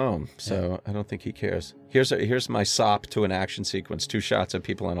going home, so I don't think he cares. Here's my sop to an action sequence: 2 shots of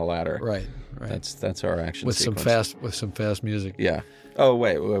people on a ladder. Right. That's our action with sequence. with some fast music. Yeah. Oh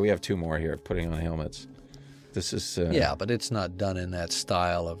wait, we have 2 more here. Putting on helmets. This is. Yeah, but it's not done in that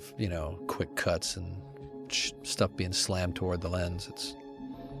style of quick cuts and stuff being slammed toward the lens. It's.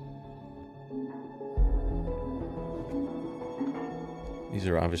 These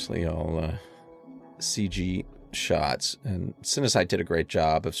are obviously all CG shots, and Cinesite did a great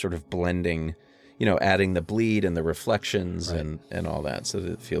job of sort of blending, adding the bleed and the reflections and all that, so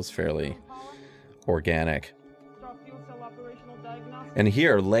that it feels fairly organic. And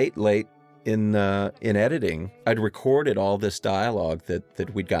here, late in editing, I'd recorded all this dialogue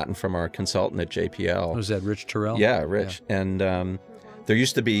that we'd gotten from our consultant at JPL. Was that Rich Terrell? Yeah, Rich. Yeah. And there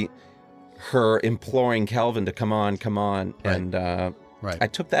used to be her imploring Kelvin to come on, right. and right. I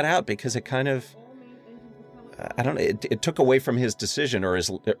took that out because it kind of, I don't know, it took away from his decision or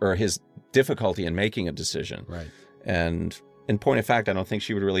his difficulty in making a decision. Right. And in point of fact, I don't think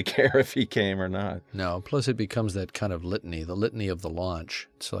she would really care if he came or not. No. Plus, it becomes that kind of litany, the litany of the launch.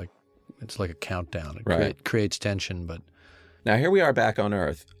 It's like a countdown. It creates tension, but now here we are back on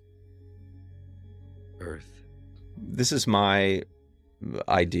Earth. Earth. This is my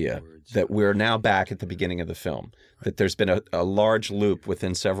idea that we're now back at the beginning of the film. That there's been a large loop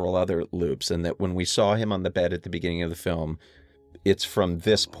within several other loops, and that when we saw him on the bed at the beginning of the film, it's from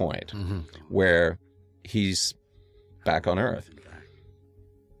this point where he's back on Earth.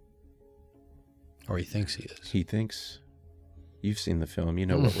 Or he thinks he is. He thinks. You've seen the film. You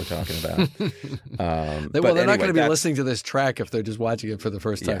know what we're talking about. Well, they're not going to be listening to this track if they're just watching it for the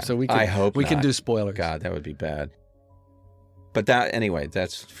first time. So we can do spoilers. God, that would be bad. But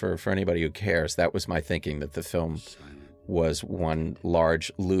that's for anybody who cares. That was my thinking, that the film was one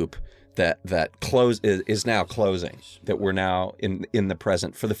large loop that is now closing. That we're now in the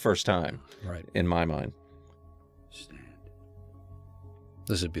present for the first time. Right. In my mind.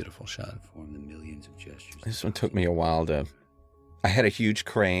 This is a beautiful shot. Form the millions of gestures. This one took me a while to. I had a huge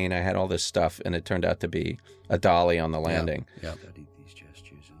crane. I had all this stuff, and it turned out to be a dolly on the landing. Yeah. Studied these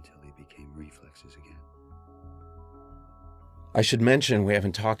gestures until they became reflexes again. I should mention, we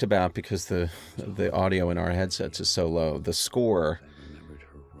haven't talked about, because the audio in our headsets is so low, the score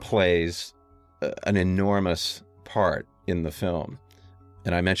plays an enormous part in the film.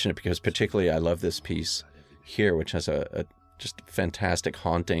 And I mention it because particularly I love this piece here, which has a just fantastic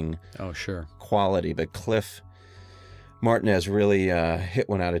haunting quality. But Cliff Martinez really hit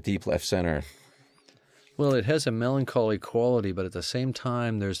one out of deep left center. Well, it has a melancholy quality, but at the same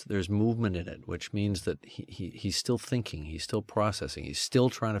time, there's movement in it, which means that he's still thinking, he's still processing, he's still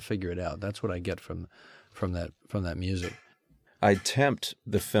trying to figure it out. That's what I get from that music. I tempt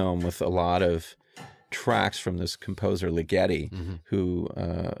the film with a lot of tracks from this composer Ligeti, who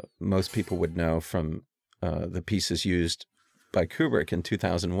most people would know from the pieces used by Kubrick in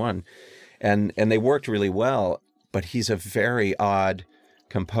 2001, and they worked really well. But he's a very odd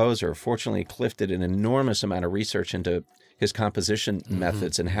composer. Fortunately, Cliff did an enormous amount of research into his composition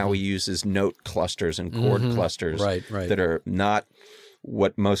methods and how he uses note clusters and chord clusters that are not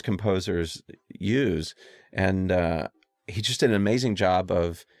what most composers use. And he just did an amazing job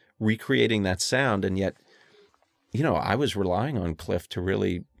of recreating that sound. And yet, I was relying on Cliff to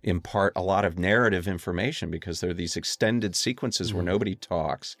really impart a lot of narrative information, because there are these extended sequences where nobody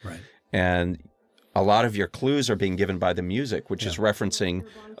talks. Right. And a lot of your clues are being given by the music, which is referencing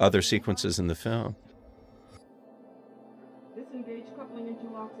other sequences in the film.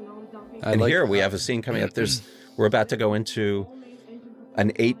 And here we have a scene coming up. We're about to go into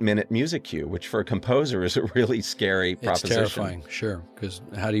an 8-minute music cue, which for a composer is a really scary proposition. It's terrifying, sure, because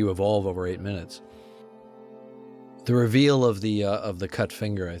how do you evolve over 8 minutes? The reveal of the cut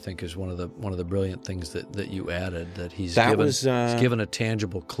finger, I think, is one of the brilliant things that you added. That he's given a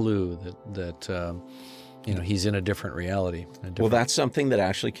tangible clue that he's in a different reality. Well, that's something that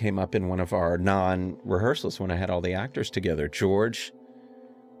actually came up in one of our non-rehearsals when I had all the actors together. George,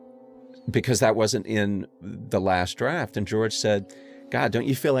 because that wasn't in the last draft, and George said, "God, don't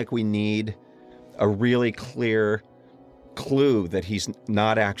you feel like we need a really clear clue that he's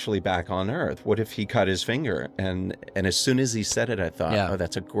not actually back on Earth? What if he cut his finger?" And as soon as he said it, I thought, oh,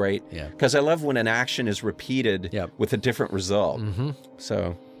 that's a great... Because I love when an action is repeated with a different result.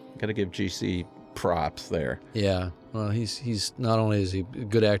 So got to give GC props there. Yeah. Well, he's not only is he a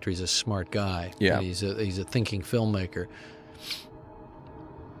good actor, he's a smart guy. Yeah. He's a thinking filmmaker.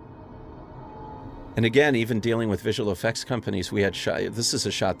 And again, even dealing with visual effects companies, we had this is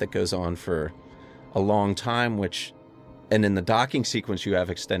a shot that goes on for a long time, and in the docking sequence, you have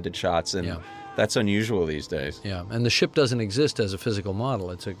extended shots, and that's unusual these days. Yeah, and the ship doesn't exist as a physical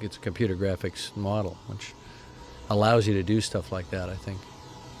model. It's a computer graphics model, which allows you to do stuff like that, I think.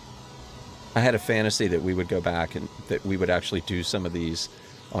 I had a fantasy that we would go back and that we would actually do some of these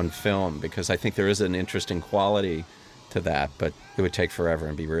on film, because I think there is an interesting quality to that, but it would take forever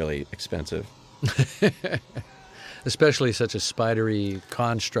and be really expensive. Especially such a spidery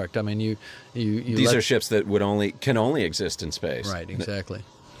construct. I mean, these are ships that can only exist in space. Right, exactly.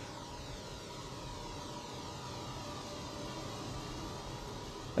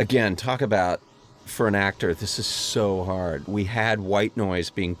 Again, talk about, for an actor, this is so hard. We had white noise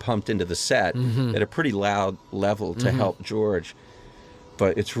being pumped into the set at a pretty loud level to help George,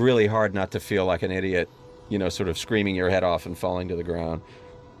 but it's really hard not to feel like an idiot, sort of screaming your head off and falling to the ground.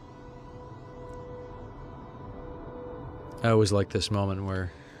 I always like this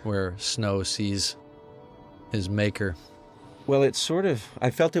moment where Snow sees his maker. Well, it's sort of,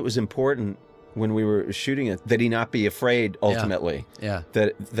 I felt it was important when we were shooting it that he not be afraid ultimately. Yeah.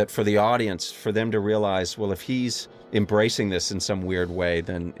 That for the audience, for them to realize, well, if he's embracing this in some weird way,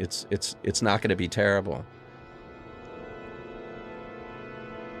 then it's not going to be terrible.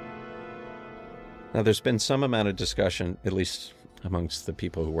 Now, there's been some amount of discussion, at least amongst the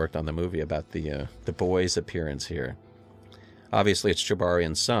people who worked on the movie, about the boy's appearance here. Obviously, it's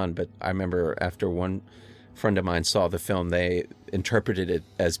Jabarian's son, but I remember after one friend of mine saw the film, they interpreted it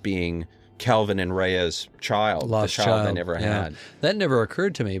as being Kelvin and Rhea's child, Lost the child they never had. That never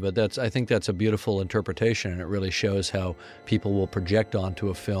occurred to me, but I think that's a beautiful interpretation, and it really shows how people will project onto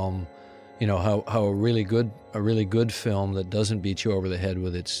a film, you know, how a really good film that doesn't beat you over the head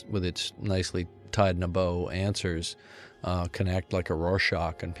with its nicely tied in a bow answers can act like a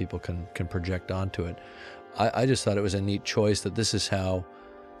Rorschach, and people can project onto it. I just thought it was a neat choice that this is how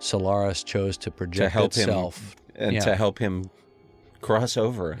Solaris chose to project itself. And to help him cross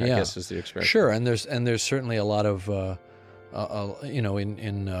over, I guess is the expression. Sure, and there's certainly a lot of, you know,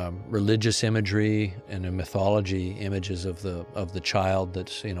 in religious imagery and in mythology, images of the child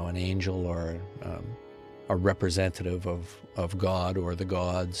that's, you know, an angel or a representative of God or the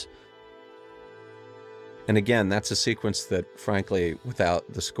gods. And again, that's a sequence that, frankly,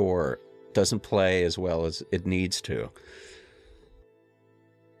 without the score, doesn't play as well as it needs to.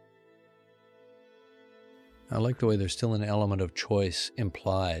 I like the way there's still an element of choice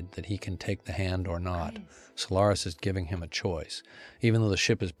implied, that he can take the hand or not. Nice. Solaris is giving him a choice. Even though the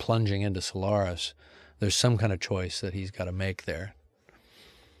ship is plunging into Solaris, there's some kind of choice that he's got to make there.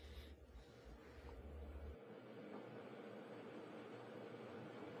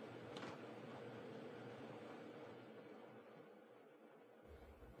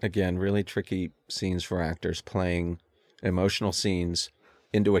 Again, really tricky scenes for actors, playing emotional scenes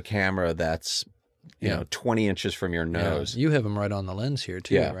into a camera that's, you know, 20 inches from your nose. Yeah. You have him right on the lens here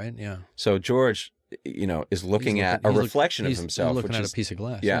too, right? Yeah. So George, you know, is looking at a reflection of himself. He's looking at a piece of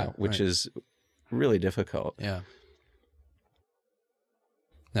glass. Yeah, which is really difficult. Yeah.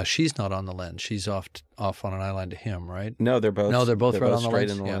 Now she's not on the lens. She's off on an eye line to him, right? No, they're both. No, they're both right on the straight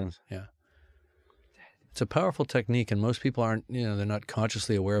lens. in the lens. Yeah. It's a powerful technique, and most people aren't, you know, they're not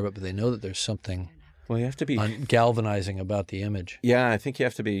consciously aware of it, but they know that there's something you have to be galvanizing about the image. Yeah, I think you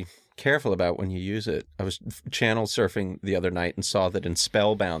have to be careful about when you use it. I was channel surfing the other night and saw that in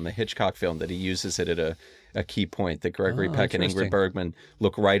Spellbound, the Hitchcock film, that he uses it at a key point, that Gregory Peck and Ingrid Bergman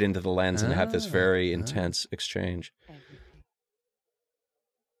look right into the lens and have this very intense exchange.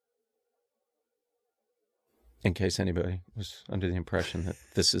 In case anybody was under the impression that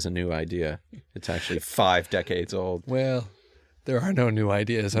this is a new idea, it's actually 5 decades old. Well, there are no new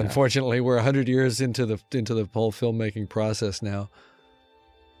ideas. No. Unfortunately, we're 100 years into the whole filmmaking process now.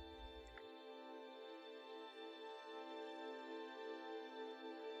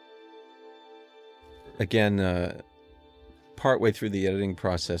 Again, partway through the editing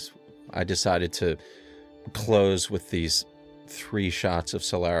process, I decided to close with these 3 shots of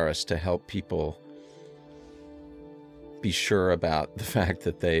Solaris to help people be sure about the fact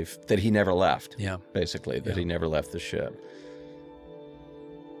that he never left. Yeah. Basically, that he never left the ship.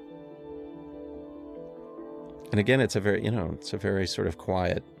 And again, it's a very sort of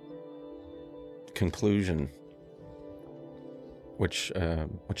quiet conclusion, which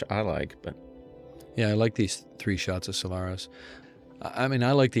I like, but yeah, I like these 3 shots of Solaris. I mean,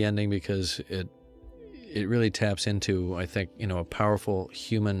 I like the ending because it really taps into, I think, you know, a powerful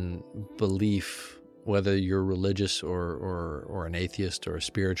human belief, whether you're religious or an atheist or a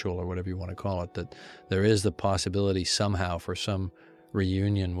spiritual or whatever you want to call it, that there is the possibility somehow for some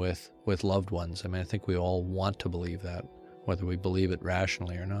reunion with loved ones. I mean, I think we all want to believe that, whether we believe it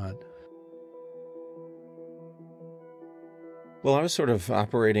rationally or not. Well, I was sort of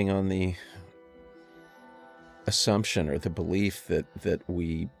operating on the assumption or the belief that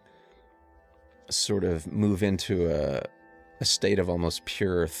we sort of move into a state of almost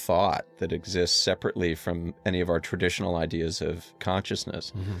pure thought that exists separately from any of our traditional ideas of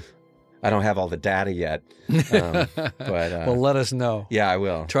consciousness. Mm-hmm. I don't have all the data yet, but well, let us know. Yeah, I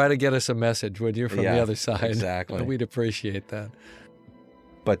will. Try to get us a message, would you, from the other side? Exactly. We'd appreciate that.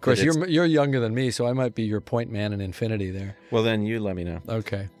 But of course, you're younger than me, so I might be your point man in infinity there. Well, then you let me know.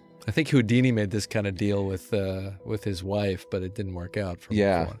 Okay. I think Houdini made this kind of deal with his wife, but it didn't work out for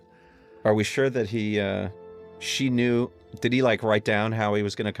him. Are we sure that she knew? Did he write down how he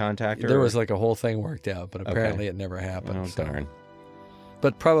was going to contact her? There was a whole thing worked out, but apparently it never happened. Oh, darn.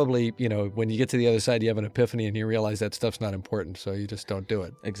 But probably, you know, when you get to the other side, you have an epiphany and you realize that stuff's not important, so you just don't do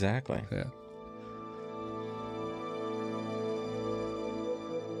it. Exactly. Yeah.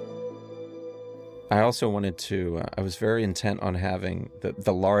 I also wanted to, I was very intent on having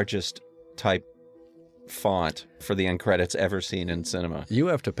the largest type font for the end credits ever seen in cinema. You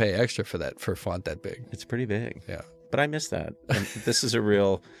have to pay extra for that, for font that big. It's pretty big. Yeah. But I miss that. And this is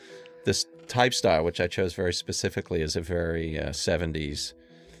this type style, which I chose very specifically, is a very 70s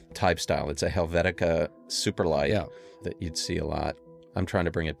type style. It's a Helvetica Superlight that you'd see a lot. I'm trying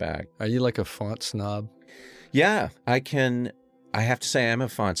to bring it back. Are you like a font snob? Yeah, I have to say I'm a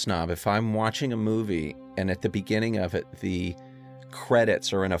font snob. If I'm watching a movie and at the beginning of it, the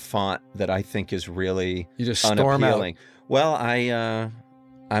credits are in a font that I think is really you just unappealing. Storm out. Well,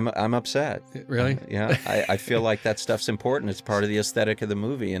 I I'm upset. Really? Yeah. I feel like that stuff's important. It's part of the aesthetic of the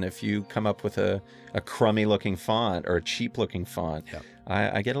movie. And if you come up with a crummy looking font or a cheap looking font,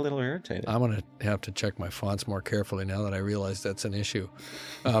 I get a little irritated. I'm going to have to check my fonts more carefully now that I realize that's an issue.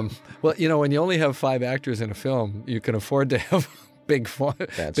 Well, you know, when you only have 5 actors in a film, you can afford to have big true.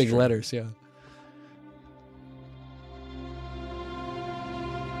 letters. Yeah.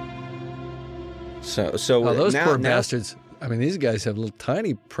 So those now, poor bastards. I mean, these guys have little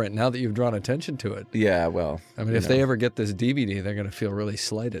tiny print now that you've drawn attention to it. Yeah, well. I mean, if they ever get this DVD, they're going to feel really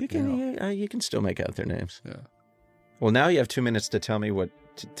slighted. You can still make out their names. Yeah. Well, now you have 2 minutes to tell me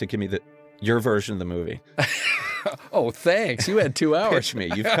to give me your version of the movie. Oh, thanks. You had 2 hours. Pitch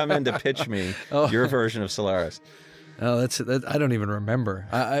me. You've come in to pitch me your version of Solaris. Oh, I don't even remember.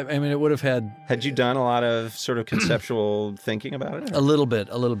 I mean, it would have had... Had you done a lot of sort of conceptual thinking about it? A little bit.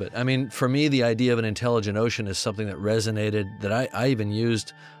 I mean, for me, the idea of an intelligent ocean is something that resonated, that I even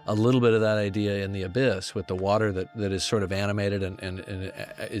used a little bit of that idea in The Abyss with the water that is sort of animated and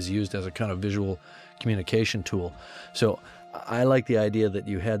is used as a kind of visual communication tool. So I like the idea that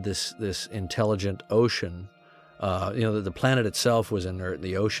you had this intelligent ocean. You know, the planet itself was inert.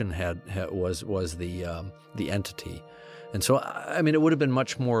 The ocean was the entity, and so I mean, it would have been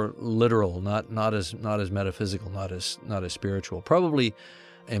much more literal, not as metaphysical, not as spiritual. Probably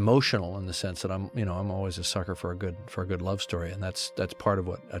emotional in the sense that I'm always a sucker for a good love story, and that's part of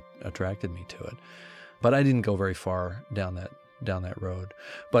what attracted me to it. But I didn't go very far down that road.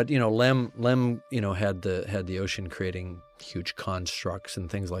 But you know, Lem had the ocean creating huge constructs and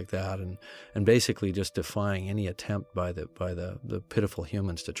things like that, and basically just defying any attempt by the pitiful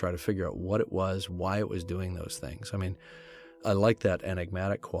humans to try to figure out what it was, why it was doing those things. I mean, I like that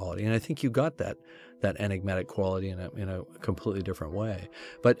enigmatic quality, and I think you got that enigmatic quality in a completely different way.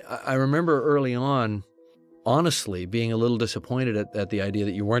 But I remember early on, honestly, being a little disappointed at the idea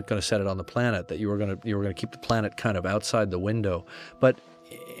that you weren't going to set it on the planet, that you were going to keep the planet kind of outside the window. But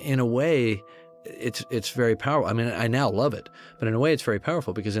in a way, it's very powerful. I mean, I now love it, but in a way, it's very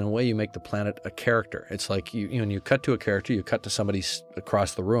powerful because in a way, you make the planet a character. It's like when you cut to a character, you cut to somebody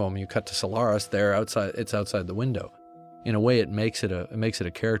across the room. You cut to Solaris. They're outside. It's outside the window. In a way, it makes it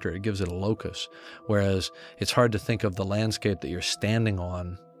a character. It gives it a locus. Whereas it's hard to think of the landscape that you're standing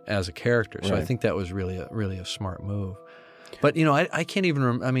on as a character. So I think that was really a smart move. But you know, I can't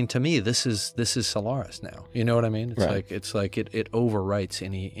even. I mean, to me, this is Solaris now. You know what I mean? It's like it overwrites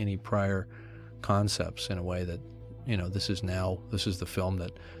any prior concepts in a way that, you know, this is the film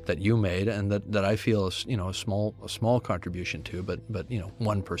that you made and that I feel is, you know, a small contribution to, but you know,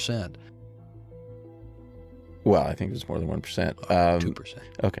 1%. Well, I think it was more than 1%. 2%.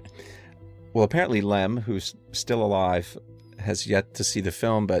 Okay. Well, apparently Lem, who's still alive, has yet to see the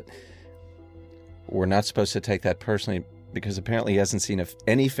film, but we're not supposed to take that personally because apparently he hasn't seen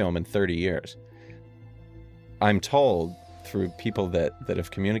any film in 30 years. I'm told through people that have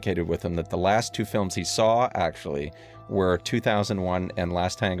communicated with him that the last 2 films he saw actually were 2001 and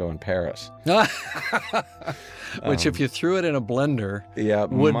Last Tango in Paris. Which, if you threw it in a blender,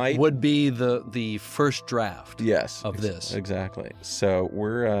 would be the first draft of this. Exactly. So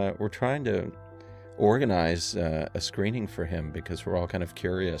we're trying to organize a screening for him because we're all kind of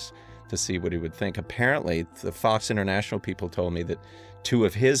curious to see what he would think. Apparently, the Fox International people told me that 2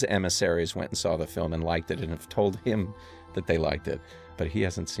 of his emissaries went and saw the film and liked it and have told him that they liked it, but he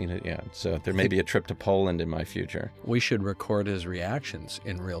hasn't seen it yet. So there may be a trip to Poland in my future. We should record his reactions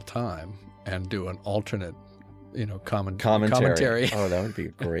in real time and do an alternate, you know, commentary. Oh, that would be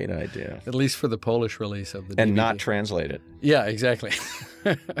a great idea. At least for the Polish release of the DVD. And not translate it. Yeah, exactly.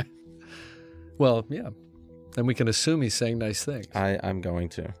 Well, yeah. Then we can assume he's saying nice things. I'm going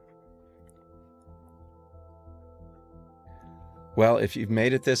to. Well, if you've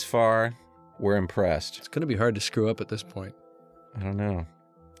made it this far, we're impressed. It's going to be hard to screw up at this point. I don't know.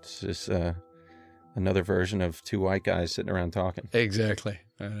 It's just another version of 2 white guys sitting around talking. Exactly.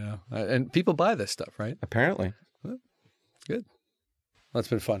 I know. And people buy this stuff, right? Apparently. Well, good. Well, it's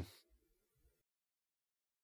been fun.